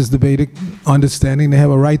 this is the Vedic understanding, they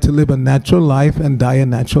have a right to live a natural life and die a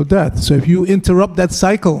natural death. So if you interrupt that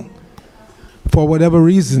cycle for whatever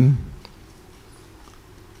reason,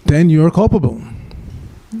 then you're culpable.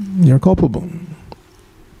 You're culpable.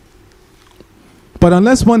 But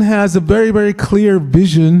unless one has a very, very clear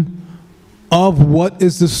vision of what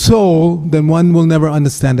is the soul, then one will never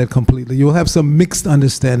understand that completely. You'll have some mixed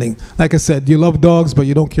understanding. Like I said, you love dogs, but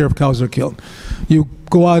you don't care if cows are killed. You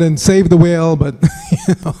go out and save the whale, but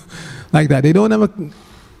like that. They don't have an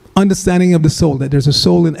understanding of the soul, that there's a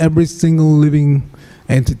soul in every single living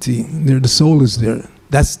entity. The soul is there.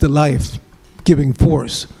 That's the life-giving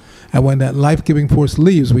force. And when that life-giving force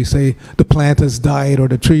leaves, we say the plant has died, or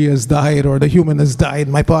the tree has died, or the human has died,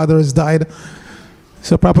 my father has died.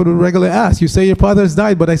 So Prabhupada would regularly ask, you say your father has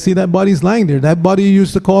died, but I see that body's lying there. That body you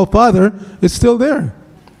used to call father is still there.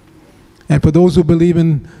 And for those who believe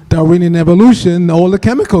in Darwinian evolution, all the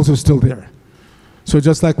chemicals are still there. So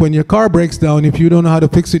just like when your car breaks down, if you don't know how to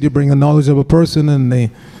fix it, you bring the knowledge of a person and they,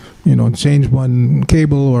 change one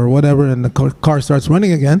cable or whatever, and the car starts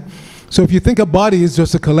running again. So if you think a body is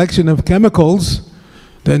just a collection of chemicals,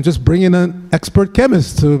 then just bring in an expert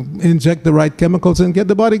chemist to inject the right chemicals and get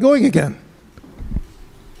the body going again.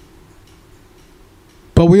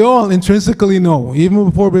 But we all intrinsically know, even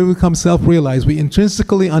before we become self-realized, we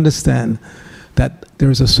intrinsically understand that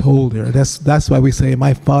there is a soul there. That's why we say,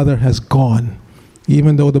 my father has gone,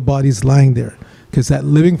 even though the body's lying there. Because that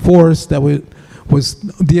living force that was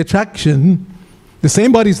the attraction, the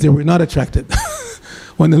same body's there, we're not attracted.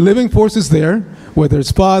 When the living force is there, whether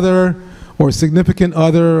it's father or significant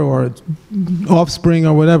other or offspring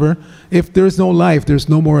or whatever, if there's no life, there's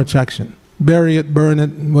no more attraction. Bury it, burn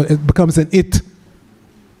it, it becomes an it.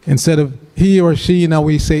 Instead of he or she, now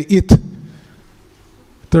we say it.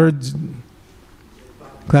 Third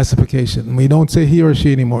classification. We don't say he or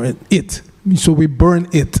she anymore, it. So we burn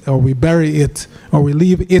it, or we bury it, or we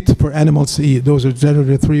leave it for animals to eat. Those are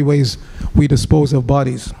generally the 3 ways we dispose of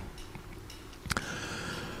bodies.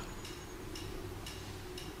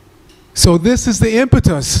 So this is the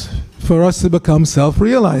impetus for us to become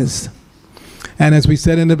self-realized. And as we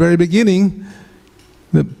said in the very beginning,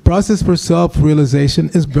 the process for self-realization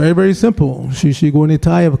is very, very simple. Shri Shri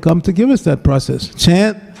Gauranitai have come to give us that process.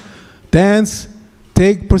 Chant, dance,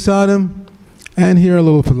 take prasadam, and hear a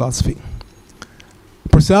little philosophy.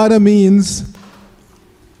 Prasada means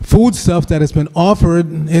food stuff that has been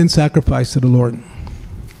offered in sacrifice to the Lord.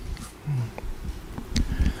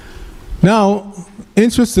 Now,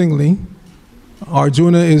 interestingly,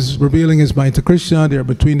 Arjuna is revealing his mind to Krishna. They're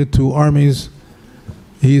between the 2 armies.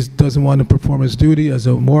 He doesn't want to perform his duty as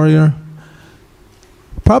a warrior.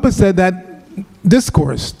 Prabhupada said that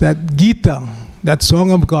discourse, that Gita, that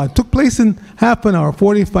song of God, took place in half an hour,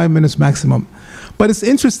 45 minutes maximum. But it's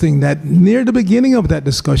interesting that near the beginning of that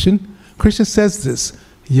discussion, Krishna says this,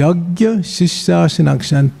 Yagya Shishya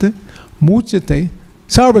Shinakshante Muchate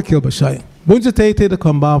Sarvakilbashaya Bujate Te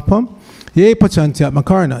Kambapam Ye Pachantya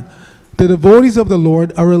Makarnat. The devotees of the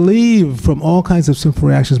Lord are relieved from all kinds of sinful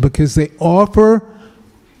reactions because they offer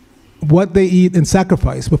what they eat in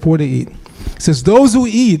sacrifice before they eat. It says, those who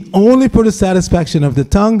eat only for the satisfaction of the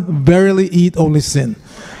tongue verily eat only sin.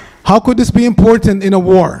 How could this be important in a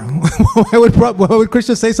war? why would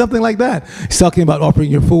Krishna say something like that? He's talking about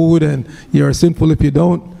offering your food and you're sinful if you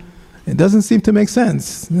don't. It doesn't seem to make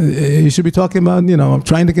sense. You should be talking about, I'm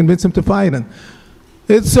trying to convince him to fight. And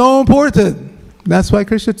it's so important. That's why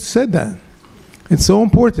Krishna said that. It's so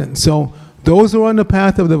important. So those who are on the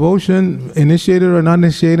path of devotion, initiated or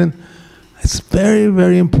non-initiated, it's very,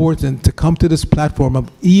 very important to come to this platform of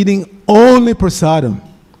eating only prasadam.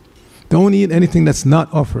 Don't eat anything that's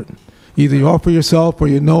not offered. Either you offer yourself or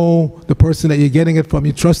you know the person that you're getting it from,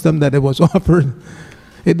 you trust them that it was offered.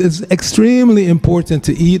 It is extremely important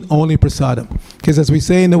to eat only prasadam. Because as we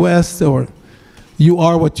say in the West, or you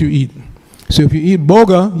are what you eat. So if you eat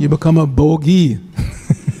boga, you become a bogi.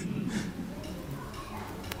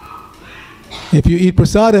 If you eat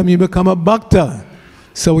prasadam, you become a bhakta.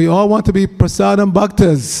 So we all want to be prasadam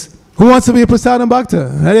bhaktas. Who wants to be a prasadam bhakta?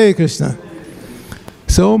 Hare Krishna.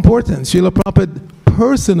 So important. Srila Prabhupada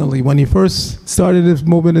personally, when he first started this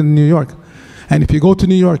movement in New York, and if you go to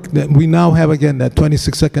New York, we now have again that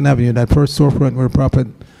 26th Avenue, that first storefront where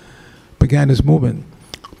Prabhupada began his movement,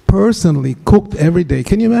 personally cooked every day.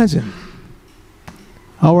 Can you imagine?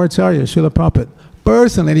 Our Acharya, Srila Prabhupada,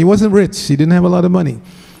 personally, and he wasn't rich, he didn't have a lot of money,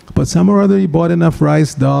 but somehow or other he bought enough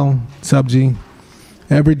rice, dal, sabji,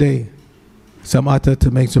 every day, some atta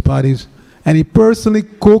to make chapatis, and he personally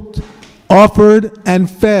cooked, offered, and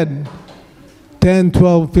fed 10,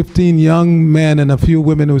 12, 15 young men and a few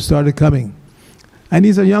women who started coming. And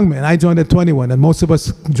these are young men. I joined at 21, and most of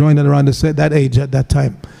us joined at around that age at that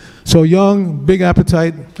time. So young, big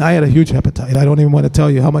appetite. I had a huge appetite. I don't even want to tell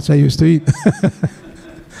you how much I used to eat.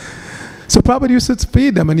 So Prabhupada used to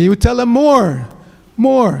feed them, and he would tell them more,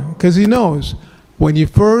 because he knows when you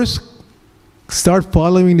first start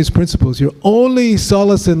following these principles, your only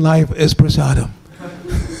solace in life is prasadam.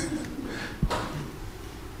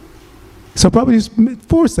 So Prabhupada used to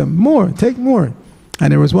force them, more, take more.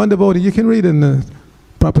 And there was one devotee, you can read in the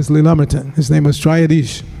Prabhupada's Lilamrita, his name was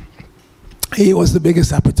Triadish. He was the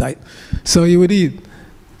biggest appetite. So he would eat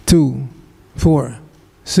 2, 4,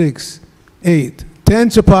 6, 8, 10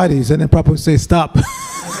 chapatis, and then Prabhupada would say, stop.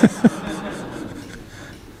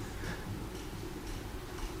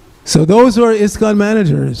 So those who are ISKCON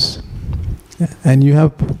managers, and you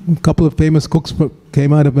have a couple of famous cooks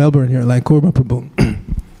came out of Melbourne here, like Arcita Prabhu.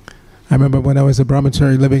 I remember when I was a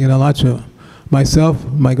brahmachari living in Alacha, myself,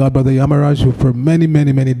 my godbrother Yamaraj, who for many,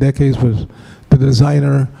 many, many decades was the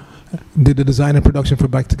designer, did the design and production for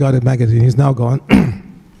Back to God magazine. He's now gone.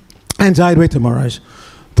 And Jayadvaita Maharaj.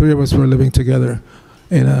 3 of us were living together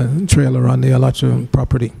in a trailer on the Alacha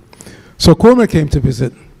property. So Kurma came to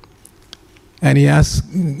visit. And he asked,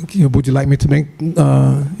 would you like me to make,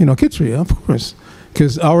 khichdi? Of course.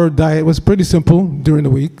 Because our diet was pretty simple during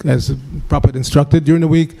the week, as Prabhupada instructed. During the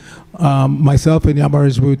week, myself and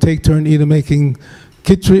Yamaraj would take turn either making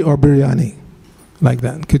khichdi or biryani. Like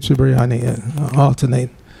that, khichdi, biryani,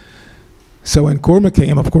 alternate. So when Kurma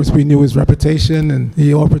came, of course, we knew his reputation, and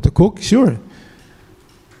he offered to cook, sure.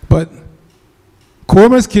 But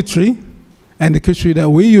Kurma's khichdi, and the khichdi that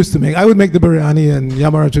we used to make, I would make the biryani and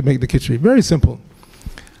Yamaraj would make the khichdi. Very simple.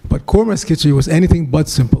 But Kurma's khichdi was anything but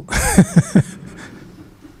simple.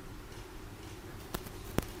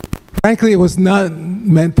 Frankly, it was not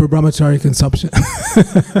meant for brahmachari consumption.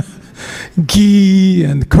 Ghee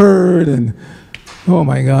and curd and, oh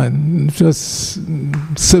my God, just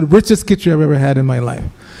the richest khichdi I've ever had in my life.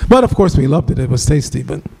 But of course we loved it, it was tasty.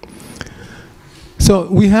 But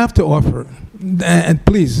so we have to offer, and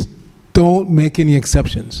please, don't make any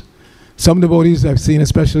exceptions. Some devotees I've seen,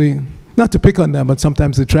 especially, not to pick on them, but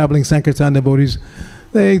sometimes the traveling Sankirtan devotees,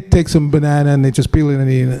 they take some banana and they just peel it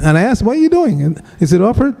and eat it. And I asked, what are you doing? And is it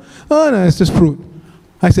offered? Oh no, it's just fruit.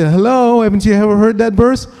 I said, hello, haven't you ever heard that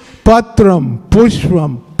verse? Patram,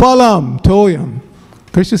 pushpam, palam, toyam.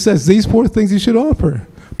 Krishna says these 4 things you should offer.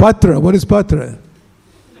 Patra, what is patra?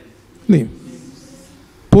 Leaf.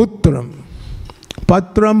 Putram.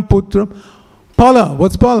 Patram, putram. Pala,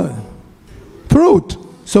 what's pala? Fruit.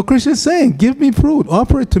 So Krishna is saying, give me fruit,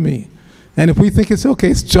 offer it to me. And if we think it's okay,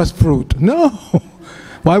 it's just fruit. No.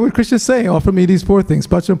 Why would Krishna say, offer me these 4 things?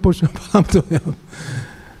 Pacham, pusham, palam, toyam.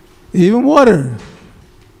 Even water,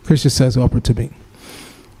 Krishna says, offer to me.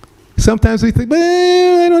 Sometimes we think, but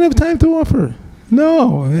I don't have time to offer.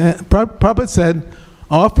 No. Prabhupada said,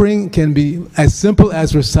 offering can be as simple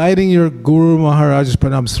as reciting your Guru Maharaj's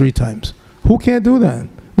pranams 3 times. Who can't do that?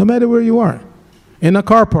 No matter where you are. In a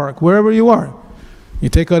car park, wherever you are. You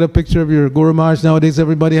take out a picture of your Guru Maharaj. Nowadays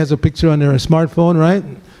everybody has a picture on their smartphone, right?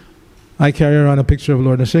 I carry around a picture of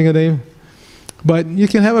Lord Nrsingadev. But you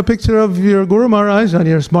can have a picture of your Guru Maharaj on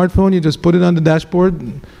your smartphone. You just put it on the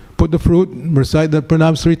dashboard, put the fruit, recite the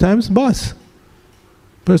pranams 3 times, bas.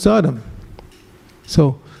 Prasadam.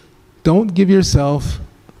 So, don't give yourself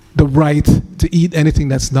the right to eat anything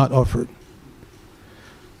that's not offered.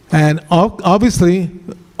 And obviously,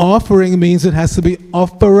 offering means it has to be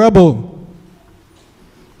offerable.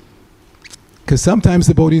 Because sometimes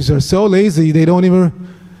the devotees are so lazy, they don't even...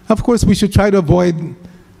 Of course, we should try to avoid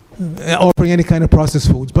offering any kind of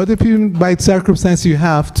processed foods. But if you, by circumstance, you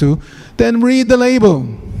have to, then read the label.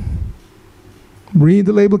 Read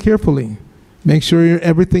the label carefully. Make sure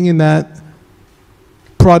everything in that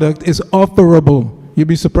product is offerable. You'd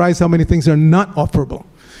be surprised how many things are not offerable.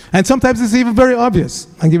 And sometimes it's even very obvious.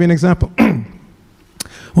 I'll give you an example.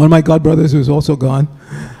 One of my godbrothers, who's also gone,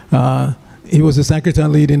 he was a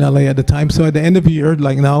Sankirtan lead in LA at the time. So at the end of the year,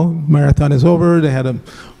 like now, marathon is over. They had a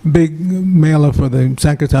big mela for the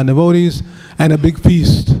Sankirtan devotees and a big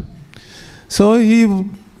feast. So he,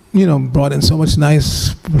 brought in so much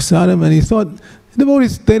nice prasadam, and he thought,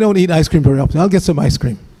 devotees, they don't eat ice cream very often. I'll get some ice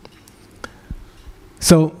cream.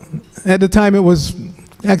 So at the time, it was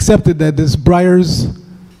accepted that this Breyer's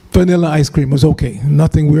vanilla ice cream was okay.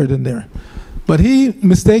 Nothing weird in there. But he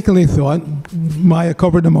mistakenly thought, Maya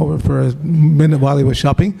covered him over for a minute while he was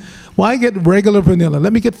shopping, why get regular vanilla?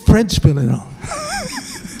 Let me get French vanilla.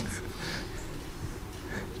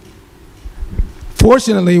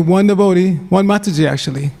 Fortunately, one devotee, one Mataji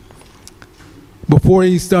actually, before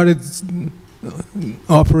he started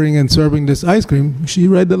offering and serving this ice cream, she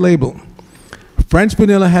read the label. French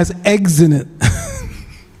vanilla has eggs in it.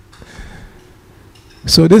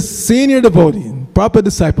 So this senior devotee, proper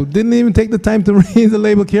disciple, didn't even take the time to read the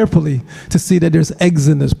label carefully to see that there's eggs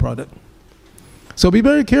in this product. So be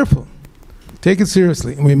very careful. Take it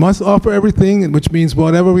seriously. We must offer everything, which means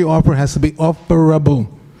whatever we offer has to be offerable.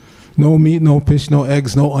 No meat, no fish, no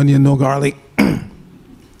eggs, no onion, no garlic.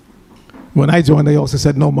 When I joined, they also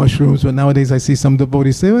said no mushrooms, but nowadays I see some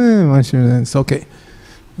devotees say, well, mushrooms, it's okay.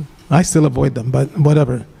 I still avoid them, but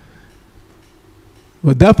whatever.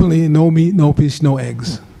 But definitely no meat, no fish, no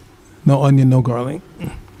eggs, no onion, no garlic.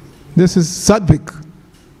 This is sattvic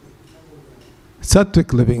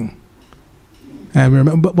living. And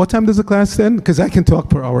remember, what time does the class end? Because I can talk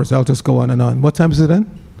for hours. I'll just go on and on. What time does it end?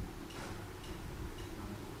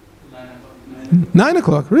 9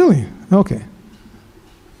 o'clock, really? Okay.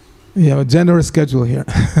 You have a generous schedule here.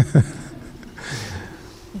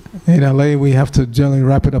 In LA, we have to generally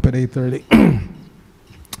wrap it up at 8:30.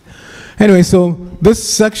 Anyway, so this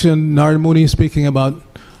section, Narada Muni is speaking about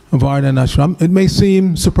Varna and Ashram. It may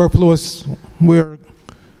seem superfluous where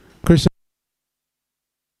Krishna...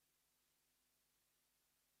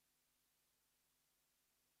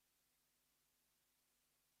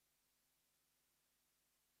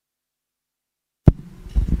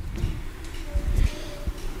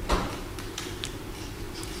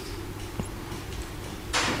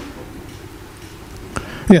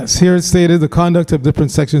 Yes, here it's stated, the conduct of different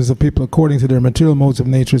sections of people according to their material modes of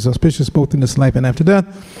nature is auspicious both in this life and after death.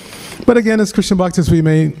 But again, as Krishna Bhaktas, we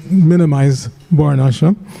may minimize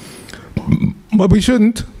Varnashram. But we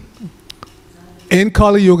shouldn't. In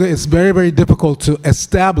Kali Yuga, it's very, very difficult to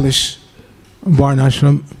establish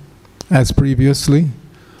Varnashram as previously.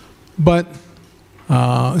 But,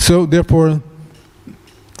 so therefore,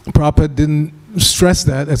 Prabhupada didn't stress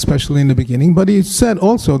that, especially in the beginning. But he said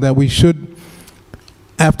also that we should,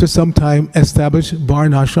 after some time, establish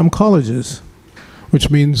Varnashram colleges,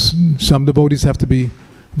 which means some devotees have to be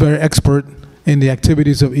very expert in the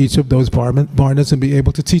activities of each of those Varnas and be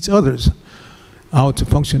able to teach others how to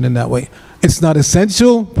function in that way. It's not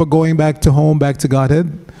essential for going back to home, back to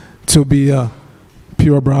Godhead, to be a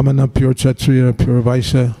pure Brahmana, pure Kshatriya, pure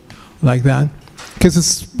Vaishya, like that. Because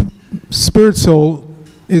the spirit soul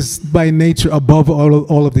is by nature above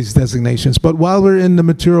all of these designations. But while we're in the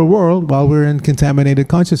material world, while we're in contaminated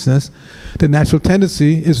consciousness, the natural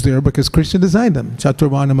tendency is there because Krishna designed them.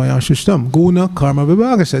 Chaturvarna maya shrishtam, guna karma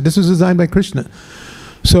vibhagasya. This was designed by Krishna.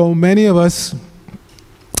 So many of us,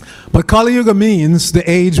 but Kali Yuga means the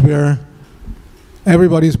age where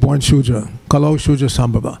everybody's born Shudra, Kalo Shudra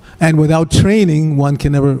Sambhava. And without training, one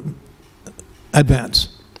can never advance.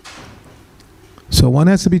 So one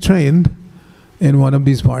has to be trained in one of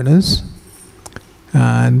these varnas,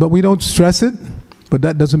 but we don't stress it, but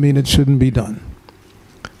that doesn't mean it shouldn't be done.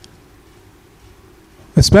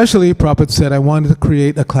 Especially, Prabhupada said, I wanted to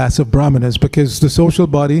create a class of brahmanas because the social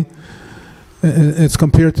body, it's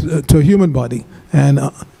compared to a human body. And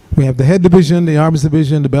we have the head division, the arms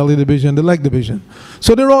division, the belly division, the leg division.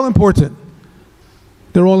 So they're all important.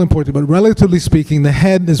 They're all important, but relatively speaking, the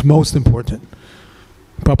head is most important.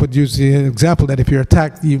 Prabhupada used the example that if you're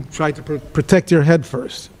attacked, you try to protect your head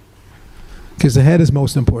first. because the head is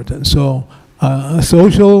most important. So a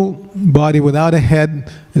social body without a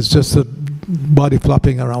head is just a body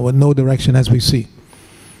flopping around with no direction, as we see.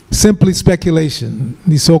 Simply speculation.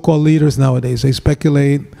 These so-called leaders nowadays, they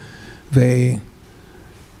speculate, they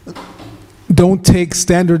don't take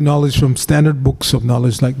standard knowledge from standard books of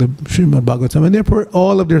knowledge like the Srimad Bhagavatam, and therefore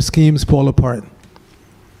all of their schemes fall apart.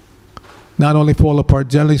 Not only fall apart,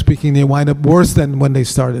 generally speaking, they wind up worse than when they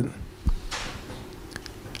started.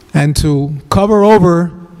 And to cover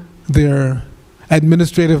over their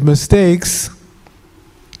administrative mistakes,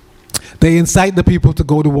 they incite the people to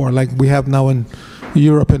go to war, like we have now in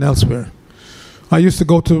Europe and elsewhere. I used to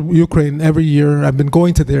go to Ukraine every year. I've been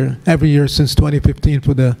going to there every year since 2015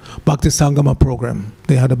 for the Bhakti Sangama program.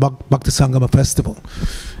 They had a Bhakti Sangama festival.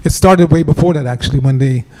 It started way before that, actually,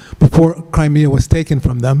 before Crimea was taken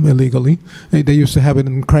from them illegally. They used to have it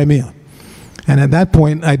in Crimea. And at that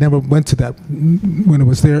point, I never went to that when it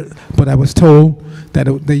was there, but I was told that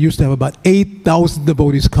they used to have about 8,000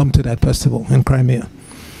 devotees come to that festival in Crimea.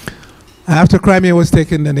 After Crimea was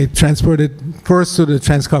taken, then they transferred it first to the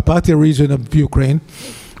Transcarpathia region of Ukraine,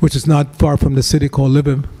 which is not far from the city called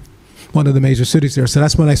Lviv, one of the major cities there. So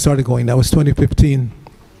that's when I started going. That was 2015.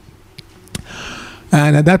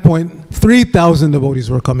 And at that point, 3,000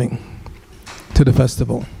 devotees were coming to the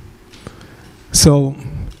festival. So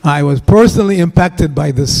I was personally impacted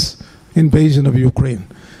by this invasion of Ukraine,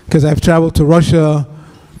 because I've traveled to Russia,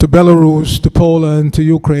 to Belarus, to Poland, to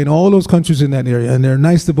Ukraine, all those countries in that area, and there are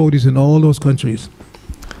nice devotees in all those countries.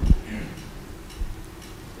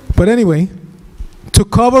 But anyway, to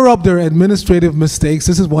cover up their administrative mistakes,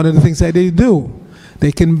 this is one of the things that they do.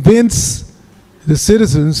 They convince the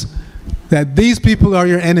citizens that these people are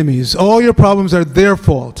your enemies. All your problems are their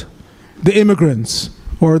fault. The immigrants,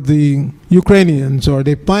 or the Ukrainians, or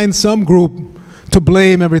they find some group to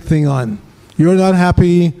blame everything on. You're not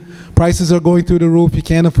happy, prices are going through the roof, you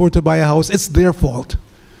can't afford to buy a house, it's their fault.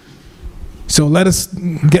 So let us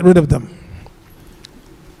get rid of them.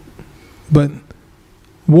 But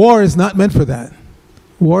war is not meant for that.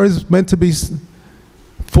 War is meant to be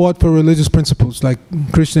fought for religious principles, like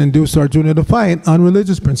Krishna induced Arjuna to fight on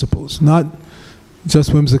religious principles, not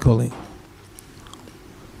just whimsically.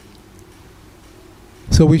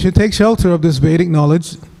 So we should take shelter of this Vedic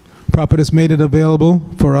knowledge. Prabhupada has made it available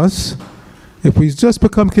for us. If we just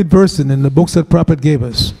become conversant in the books that Prabhupada gave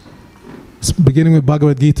us, beginning with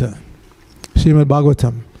Bhagavad Gita, Srimad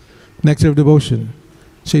Bhagavatam, Nectar of Devotion,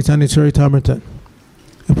 Chaitanya Charitamrita.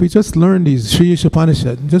 If we just learn these, Sri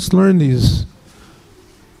Ishopanishad, just learn these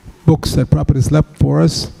books that Prabhupada has left for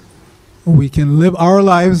us, we can live our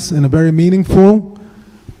lives in a very meaningful,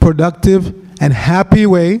 productive, and happy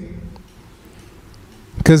way.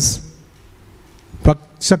 Because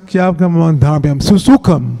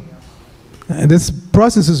Susukam, and this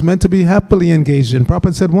process is meant to be happily engaged in.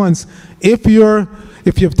 Prabhupada said once, if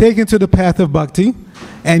you've taken to the path of bhakti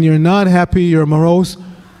and you're not happy, you're morose,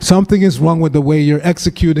 something is wrong with the way you're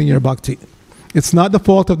executing your bhakti. It's not the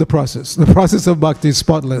fault of the process. The process of bhakti is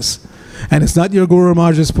spotless. And it's not your Guru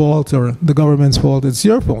Maharaj's fault or the government's fault, it's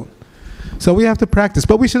your fault. So we have to practice.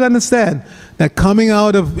 But we should understand that coming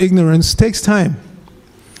out of ignorance takes time.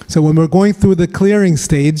 So when we're going through the clearing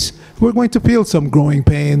stage, we're going to feel some growing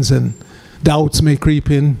pains and doubts may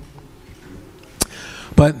creep in.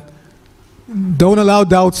 But don't allow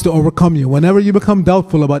doubts to overcome you. Whenever you become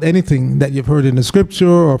doubtful about anything that you've heard in the scripture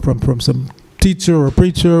or from some teacher or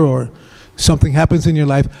preacher, or something happens in your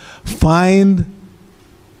life, find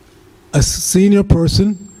a senior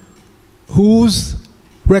person whose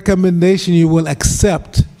recommendation you will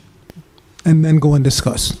accept and then go and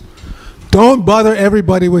discuss. Don't bother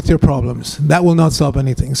everybody with your problems. That will not solve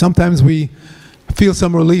anything. Sometimes we feel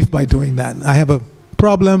some relief by doing that. I have a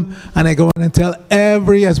problem and I go in and tell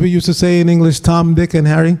every, as we used to say in English, Tom, Dick, and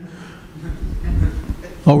Harry.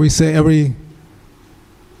 Or we say every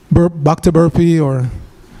Bhakta Burfi or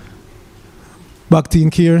Bhakti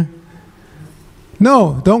and Kir.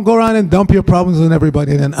 No, don't go around and dump your problems on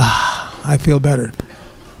everybody and then, I feel better.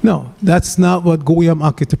 No, that's not what Goyam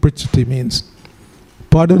Akita Prichati means.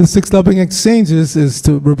 Part of the 6 loving exchanges is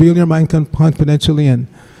to reveal your mind confidentially and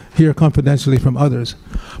hear confidentially from others.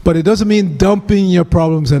 But it doesn't mean dumping your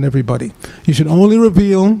problems on everybody. You should only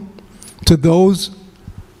reveal to those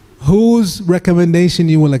whose recommendation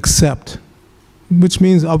you will accept, which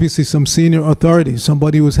means obviously some senior authority,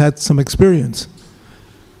 somebody who's had some experience.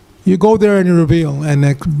 You go there and you reveal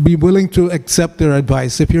and be willing to accept their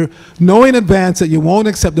advice. If you know in advance that you won't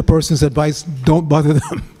accept the person's advice, don't bother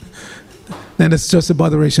them. Then it's just a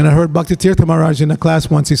botheration. I heard Bhakti Tirtha Maharaj in a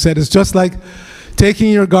class once. He said, it's just like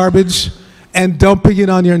taking your garbage and dumping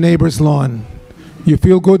it on your neighbor's lawn. You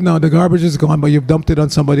feel good now, the garbage is gone, but you've dumped it on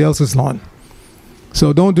somebody else's lawn.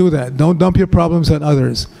 So don't do that. Don't dump your problems on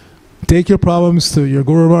others. Take your problems to your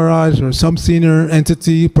Guru Maharaj or some senior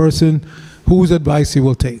entity, person, whose advice you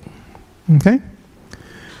will take. Okay?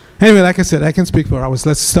 Anyway, like I said, I can speak for hours.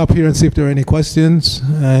 Let's stop here and see if there are any questions.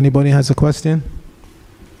 Anybody has a question?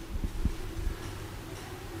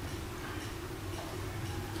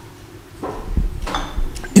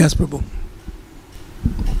 Yes, Prabhu.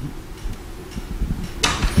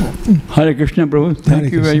 Hare Krishna Prabhu,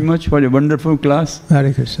 thank you very much for a wonderful class.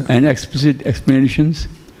 Hare Krishna. And explicit explanations,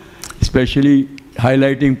 especially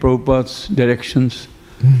highlighting Prabhupada's directions.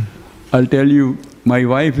 I'll tell you, my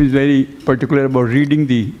wife is very particular about reading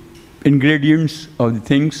the ingredients of the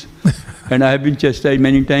things, and I have been chastised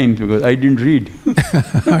many times because I didn't read.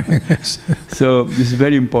 So this is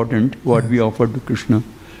very important, what we offer to Krishna.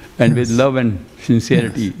 And with love and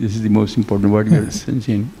sincerity, this is the most important, what we are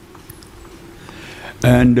saying.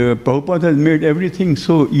 And Prabhupada has made everything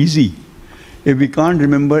so easy. If we can't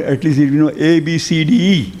remember, at least if you know A, B, C, D,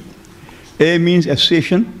 E. A means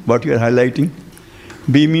association, what you are highlighting.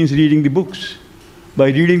 B means reading the books. By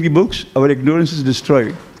reading the books, our ignorance is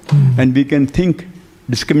destroyed. And we can think,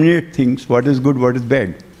 discriminate things, what is good, what is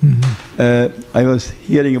bad. I was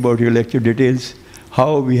hearing about your lecture details,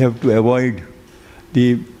 how we have to avoid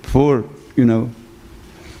the 4,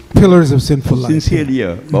 pillars of sinful life. Sincerely,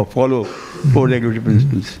 or follow 4 regulatory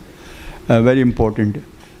principles. Very important.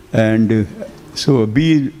 And so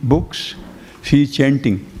B, books, C,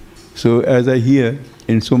 chanting. So as I hear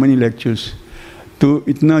in so many lectures, to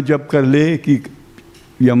itna jab kar le ki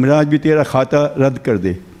Yamraj bhi tera khata rad kar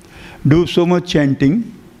de. Do so much chanting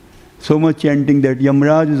that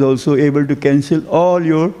Yamraj is also able to cancel all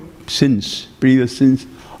your sins, previous sins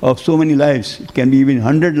of so many lives. It can be even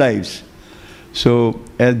 100 lives. So,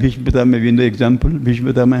 as Bhishma Pitama, we know example,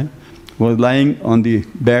 Bhishma Pitama was lying on the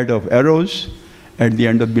bed of arrows at the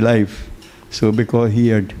end of the life. So, because he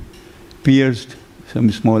had pierced some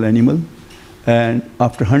small animal, and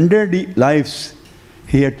after 100 lives,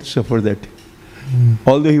 he had to suffer that.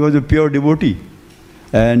 Although he was a pure devotee,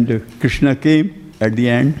 and Krishna came at the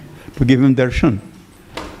end to give him darshan.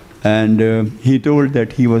 And he told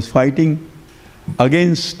that he was fighting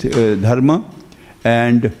against dharma,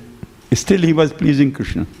 and still he was pleasing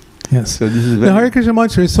Krishna. Yes. So this is the Hare Krishna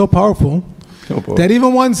mantra is so powerful, that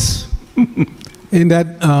even once in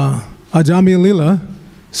that Ajami Lila,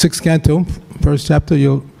 6th canto, 1st chapter,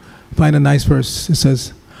 you'll find a nice verse. It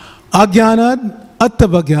says, Agyanad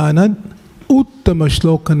Attavagyanad Uttama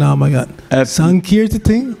Shloka Namayat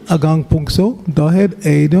Sankirtati Agang Pungso Dohed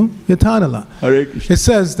Edo Yatanala. It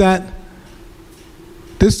says that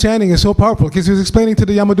this chanting is so powerful because he was explaining to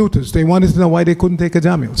the Yamadutas. They wanted to know why they couldn't take a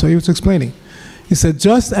jamil. So he was explaining. He said,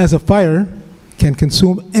 just as a fire can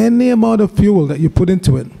consume any amount of fuel that you put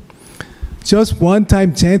into it, just one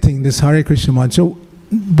time chanting this Hare Krishna mantra,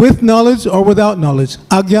 with knowledge or without knowledge,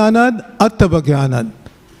 Agyanad Attavagyanad,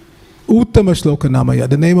 Uttama Shloka Namaya,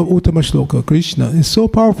 the name of Uttama Shloka, Krishna, is so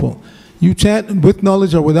powerful. You chant with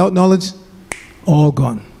knowledge or without knowledge, all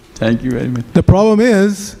gone. Thank you very much. The problem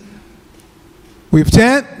is, we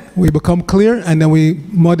chant, we become clear, and then we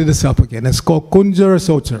muddy this up again. It's called kunja or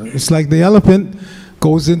socha. It's like the elephant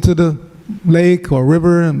goes into the lake or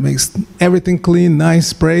river and makes everything clean, nice,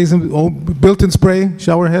 sprays, built-in spray,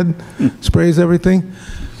 shower head, sprays everything,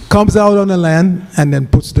 comes out on the land, and then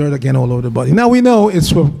puts dirt again all over the body. Now we know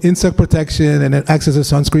it's for insect protection and it acts as a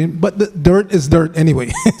sunscreen, but the dirt is dirt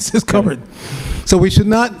anyway. It's just covered. So we should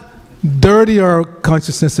not dirty our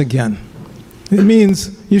consciousness again. It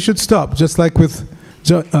means you should stop, just like with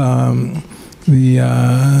in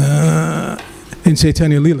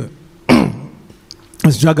Chaitanya Lila.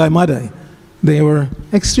 As Jagai Madai, they were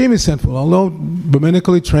extremely sinful. Although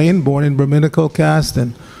Brahminically trained, born in Brahminical caste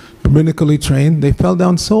and Brahminically trained, they fell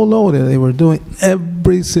down so low that they were doing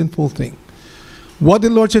every sinful thing. What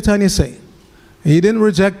did Lord Chaitanya say? He didn't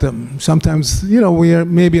reject them. Sometimes, we are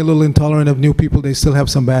maybe a little intolerant of new people. They still have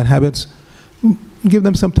some bad habits. Give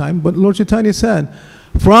them some time. But Lord Chaitanya said,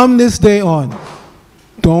 from this day on,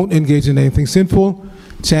 don't engage in anything sinful.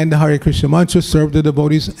 Chant the Hare Krishna mantra, serve the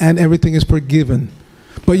devotees, and everything is forgiven.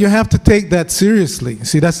 But you have to take that seriously.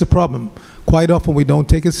 See, that's the problem. Quite often we don't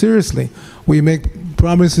take it seriously. We make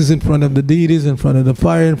promises in front of the deities, in front of the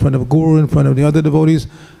fire, in front of Guru, in front of the other devotees,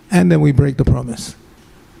 and then we break the promise.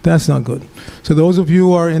 That's not good. So those of you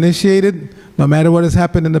who are initiated, no matter what has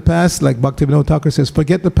happened in the past, like Bhaktivinoda Thakur says,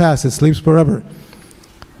 forget the past, it sleeps forever.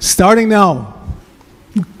 Starting now,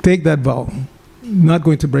 take that vow. Not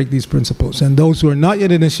going to break these principles. And those who are not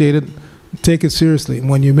yet initiated, take it seriously.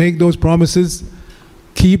 When you make those promises,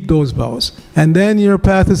 Keep those vows. And then your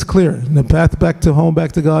path is clear. The path back to home,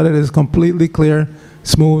 back to God, it is completely clear,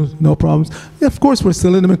 smooth, no problems. Of course, we're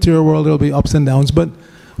still in the material world. There'll be ups and downs, but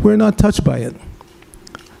we're not touched by it.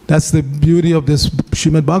 That's the beauty of this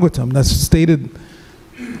Srimad Bhagavatam. That's stated,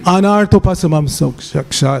 Anartopasamam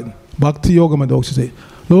sakshat, Bhakti Yoga Madokshate,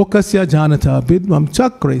 Lokasya Janata, Vidvam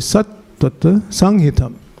Chakre, Sattata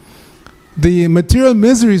Sanghitam. The material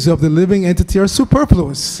miseries of the living entity are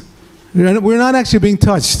superfluous. We're not actually being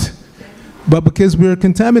touched. But because we're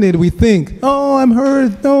contaminated, we think, oh, I'm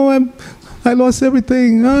hurt. Oh, I lost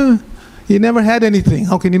everything. You never had anything.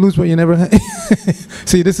 How can you lose what you never had?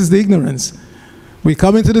 See, this is the ignorance. We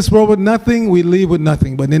come into this world with nothing, we leave with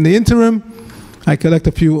nothing. But in the interim, I collect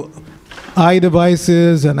a few eye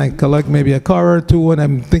devices, and I collect maybe a car or two, and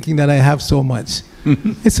I'm thinking that I have so much.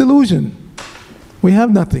 It's illusion. We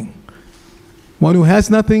have nothing. One who has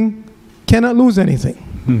nothing cannot lose anything.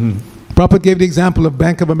 Prabhupada gave the example of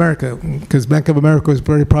Bank of America, because Bank of America is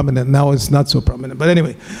very prominent. Now it's not so prominent. But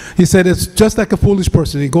anyway, he said it's just like a foolish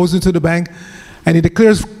person. He goes into the bank and he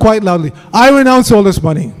declares quite loudly, I renounce all this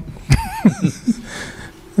money.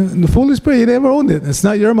 The foolish person, he never owned it. It's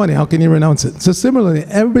not your money. How can you renounce it? So similarly,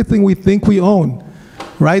 everything we think we own,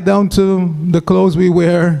 right down to the clothes we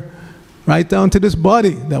wear, right down to this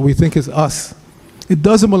body that we think is us, it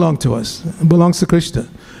doesn't belong to us. It belongs to Krishna.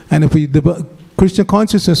 And if we Christian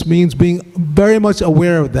consciousness means being very much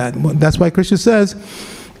aware of that. That's why Krishna says,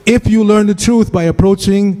 if you learn the truth by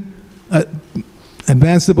approaching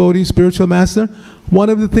advanced devotee, spiritual master, one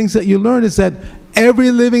of the things that you learn is that every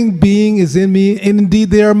living being is in me, and indeed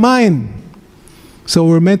they are mine. So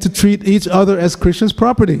we're meant to treat each other as Krishna's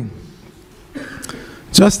property.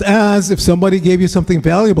 Just as if somebody gave you something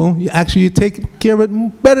valuable, you take care of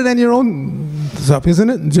it better than your own stuff, isn't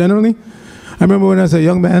it, generally? I remember when I was a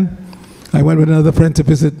young man, I went with another friend to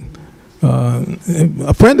visit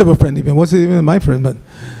a friend of a friend even. Wasn't even my friend, but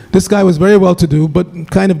this guy was very well-to-do, but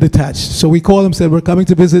kind of detached. So we called him, said, we're coming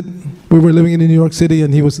to visit. We were living in New York City,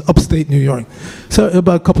 and he was upstate New York. So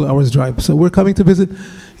about a couple of hours drive. So we're coming to visit.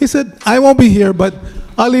 He said, I won't be here, but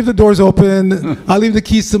I'll leave the doors open. I'll leave the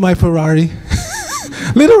keys to my Ferrari.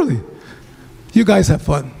 Literally. You guys have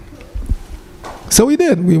fun. So we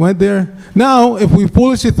did. We went there. Now, if we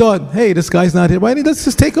foolishly thought, hey, this guy's not here, why don't let's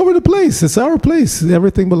just take over the place? It's our place.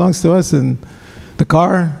 Everything belongs to us. And the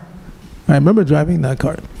car, I remember driving that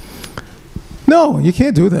car. No, you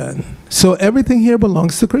can't do that. So everything here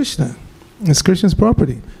belongs to Krishna. It's Krishna's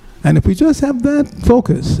property. And if we just have that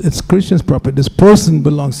focus, it's Krishna's property. This person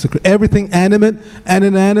belongs to Krishna. Everything animate and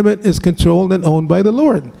inanimate is controlled and owned by the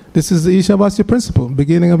Lord. This is the Ishavasya principle,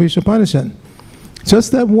 beginning of Ishapanishad.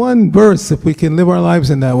 Just that one verse, if we can live our lives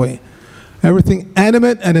in that way. Everything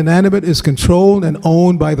animate and inanimate is controlled and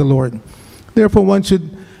owned by the Lord. Therefore, one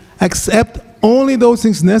should accept only those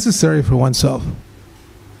things necessary for oneself.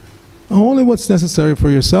 Only what's necessary for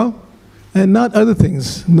yourself, and not other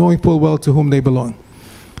things, knowing full well to whom they belong.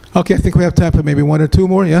 Okay, I think we have time for maybe one or two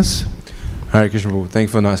more, yes? Hare Krishna Prabhu, thank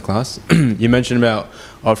you for a nice class. You mentioned about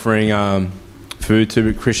offering food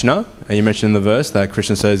to Krishna, and you mentioned in the verse that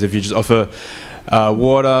Krishna says if you just offer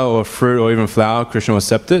water or fruit or even flour, Krishna will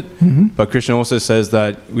accept it. But Krishna also says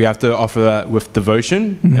that we have to offer that with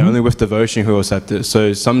devotion, and only with devotion He will accept it.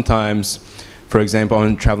 So sometimes, for example,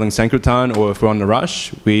 on traveling Sankirtan, or if we're on the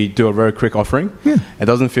rush, we do a very quick offering. It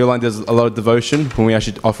doesn't feel like there's a lot of devotion when we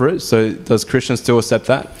actually offer it. So does Krishna still accept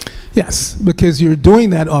that? Yes, because you're doing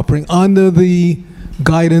that offering under the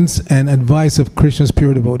guidance and advice of Krishna's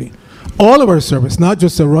pure devotee. All of our service, not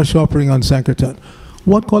just a rush offering on Sankirtan.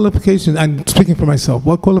 What qualifications, I'm speaking for myself,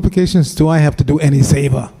 what qualifications do I have to do any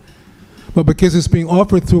seva? But because it's being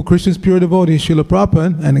offered through Krishna's pure devotee, Srila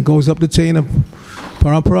Prabhupada, and it goes up the chain of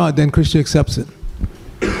parampara, then Krishna accepts it.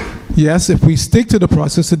 Yes, if we stick to the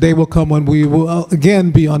process, the day will come when we will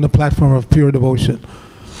again be on the platform of pure devotion.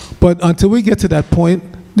 But until we get to that point,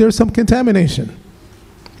 there's some contamination.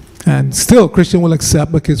 And still, Krishna will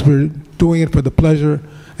accept because we're doing it for the pleasure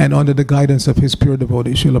and under the guidance of his pure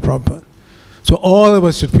devotee, Srila Prabhupada. So all of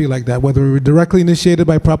us should feel like that, whether we were directly initiated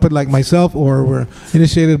by Prabhupada like myself, or we're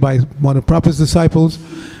initiated by one of Prabhupada's disciples.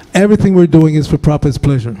 Everything we're doing is for Prabhupada's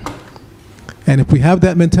pleasure. And if we have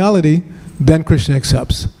that mentality, then Krishna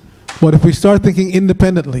accepts. But if we start thinking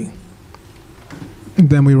independently,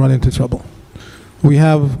 then we run into trouble. We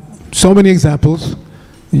have so many examples.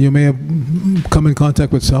 You may have come in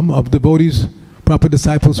contact with some of devotees, proper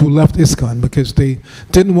disciples who left ISKCON because they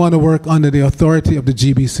didn't want to work under the authority of the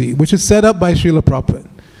GBC, which is set up by Srila Prabhupada.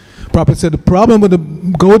 Prabhupada said the problem with the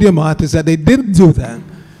Gaudiya Math is that they didn't do that.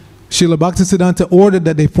 Srila Bhaktisiddhanta ordered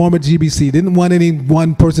that they form a GBC. Didn't want any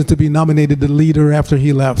one person to be nominated the leader after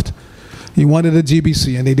he left. He wanted a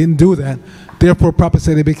GBC, and they didn't do that. Therefore, Prabhupada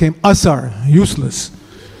said they became asar, useless.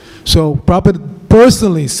 So Prabhupada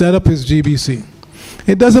personally set up his GBC.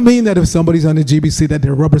 It doesn't mean that if somebody's on the GBC that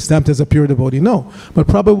they're rubber stamped as a pure devotee. No. But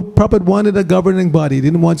Prabhupada wanted a governing body. He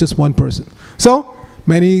didn't want just one person. So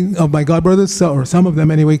many of my godbrothers, or some of them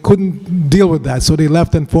anyway, couldn't deal with that. So they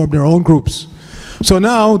left and formed their own groups. So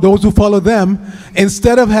now those who follow them,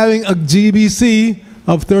 instead of having a GBC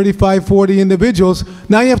of 35, 40 individuals,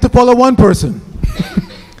 now you have to follow one person.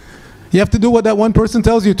 You have to do what that one person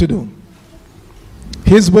tells you to do.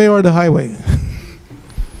 His way or the highway.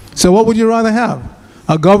 So what would you rather have?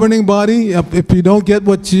 A governing body? If you don't get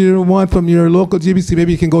what you want from your local GBC,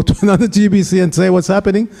 maybe you can go to another GBC and say what's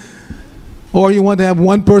happening. Or you want to have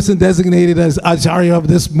one person designated as Acharya of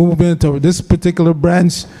this movement or this particular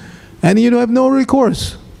branch, and you have no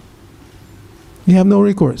recourse. You have no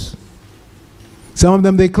recourse. Some of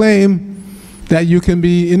them, they claim that you can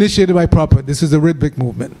be initiated by Prabhupada. This is the Ritvic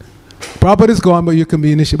movement. Prabhupada is gone, but you can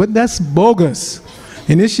be initiated. But that's bogus.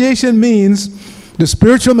 Initiation means the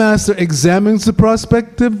spiritual master examines the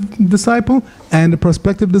prospective disciple, and the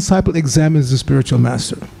prospective disciple examines the spiritual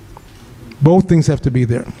master. Both things have to be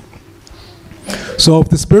there. So if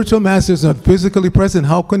the spiritual master is not physically present,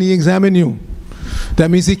 how can he examine you?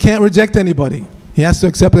 That means he can't reject anybody. He has to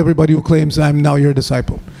accept everybody who claims, I'm now your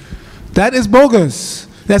disciple. That is bogus.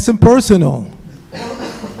 That's impersonal.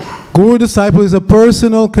 Guru-disciple is a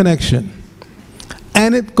personal connection.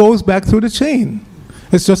 And it goes back through the chain.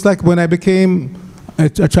 It's just like when I became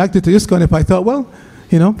attracted to ISKCON, if I thought, well,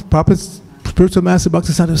 Prabhupada's spiritual master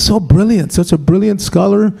Bhaktisiddhanta is so brilliant, such a brilliant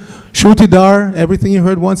scholar, Shrutidhar, everything you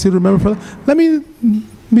heard once you remember for life. Let me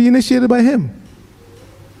be initiated by him.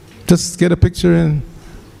 Just get a picture and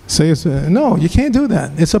say, no, you can't do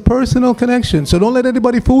that. It's a personal connection, so don't let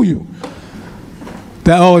anybody fool you.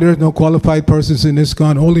 That, there's no qualified persons in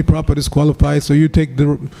ISKCON, only Prabhupada is qualified, so you take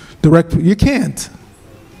the direct, you can't.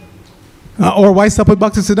 Or why stop with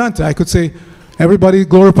Bhaktisiddhanta? I could say, everybody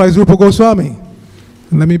glorifies Rupa Goswami.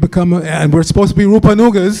 Let me become, and we're supposed to be Rupa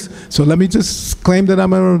Nugas, so let me just claim that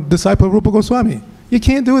I'm a disciple of Rupa Goswami. You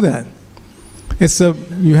can't do that.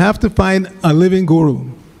 You have to find a living guru,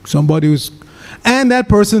 somebody who's, and that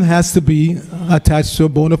person has to be attached to a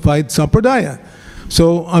bona fide sampradaya.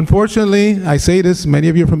 So unfortunately, I say this, many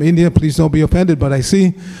of you are from India, please don't be offended, but I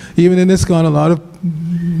see, even in ISKCON, a lot of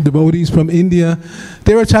devotees from India,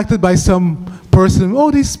 they're attracted by some person,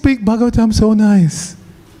 they speak Bhagavatam so nice.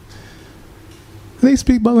 They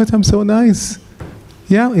speak Bhagavatam so nice.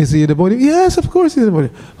 Yeah, is he a devotee? Yes, of course he's a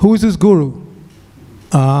devotee. Who is his guru?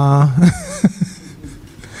 And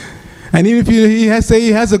even if he has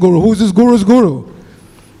a guru, who's his guru's guru?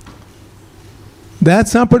 That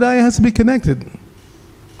sampradaya has to be connected.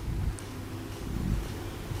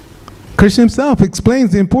 Krishna himself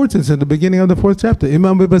explains the importance at the beginning of the 4th chapter.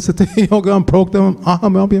 Imam vivasate yogam proktam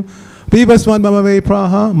aham yopyam vivaswan mamave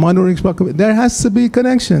praha manuriks. There has to be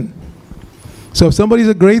connection. So if somebody's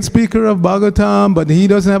a great speaker of Bhagavatam, but he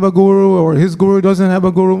doesn't have a guru, or his guru doesn't have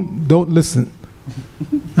a guru, don't listen.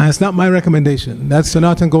 And it's not my recommendation. That's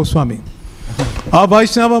Sanatana Goswami.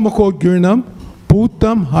 Avaishnava mukho girnam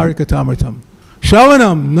putam harikatamartam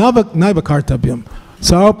shravanam naivakartabyam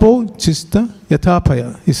sarpo chista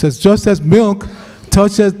yatapaya. He says, just as milk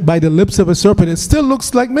touched by the lips of a serpent, it still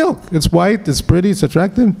looks like milk. It's white, it's pretty, it's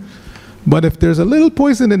attractive. But if there's a little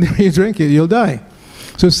poison in there, you drink it, you'll die.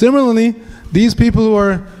 So similarly, these people who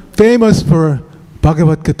are famous for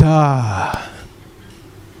Bhagavad Gita,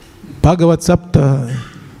 Bhagavad Sapta,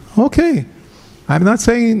 okay, I'm not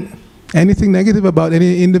saying anything negative about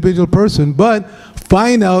any individual person, but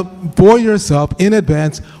find out for yourself in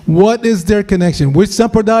advance what is their connection, which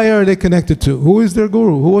sampradaya are they connected to, who is their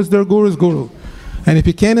guru, who was their guru's guru. And if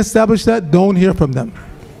you can't establish that, don't hear from them.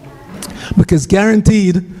 Because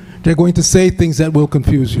guaranteed, they're going to say things that will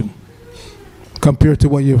confuse you compared to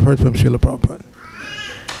what you've heard from Srila Prabhupada.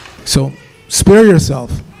 So, spare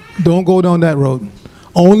yourself. Don't go down that road.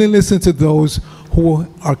 Only listen to those who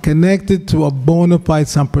are connected to a bona fide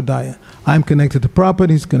sampradaya. I'm connected to Prabhupada,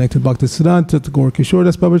 he's connected to Bhaktisiddhanta, to Gaur Kishore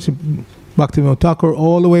Das Prabhupada, Bhaktivinoda Thakur,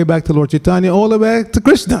 all the way back to Lord Chaitanya, all the way back to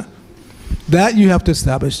Krishna. That you have to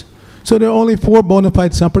establish. So there are only 4 bona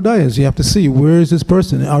fide sampradayas. You have to see, where is this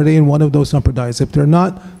person? Are they in one of those sampradayas? If they're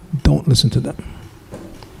not, don't listen to them.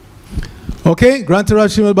 Okay,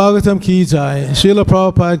 Grantaraj Srimad Bhagavatam ki jai, Srila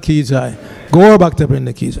Prabhupada ki jai, Gaur Bhakta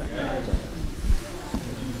Vrinda ki jai.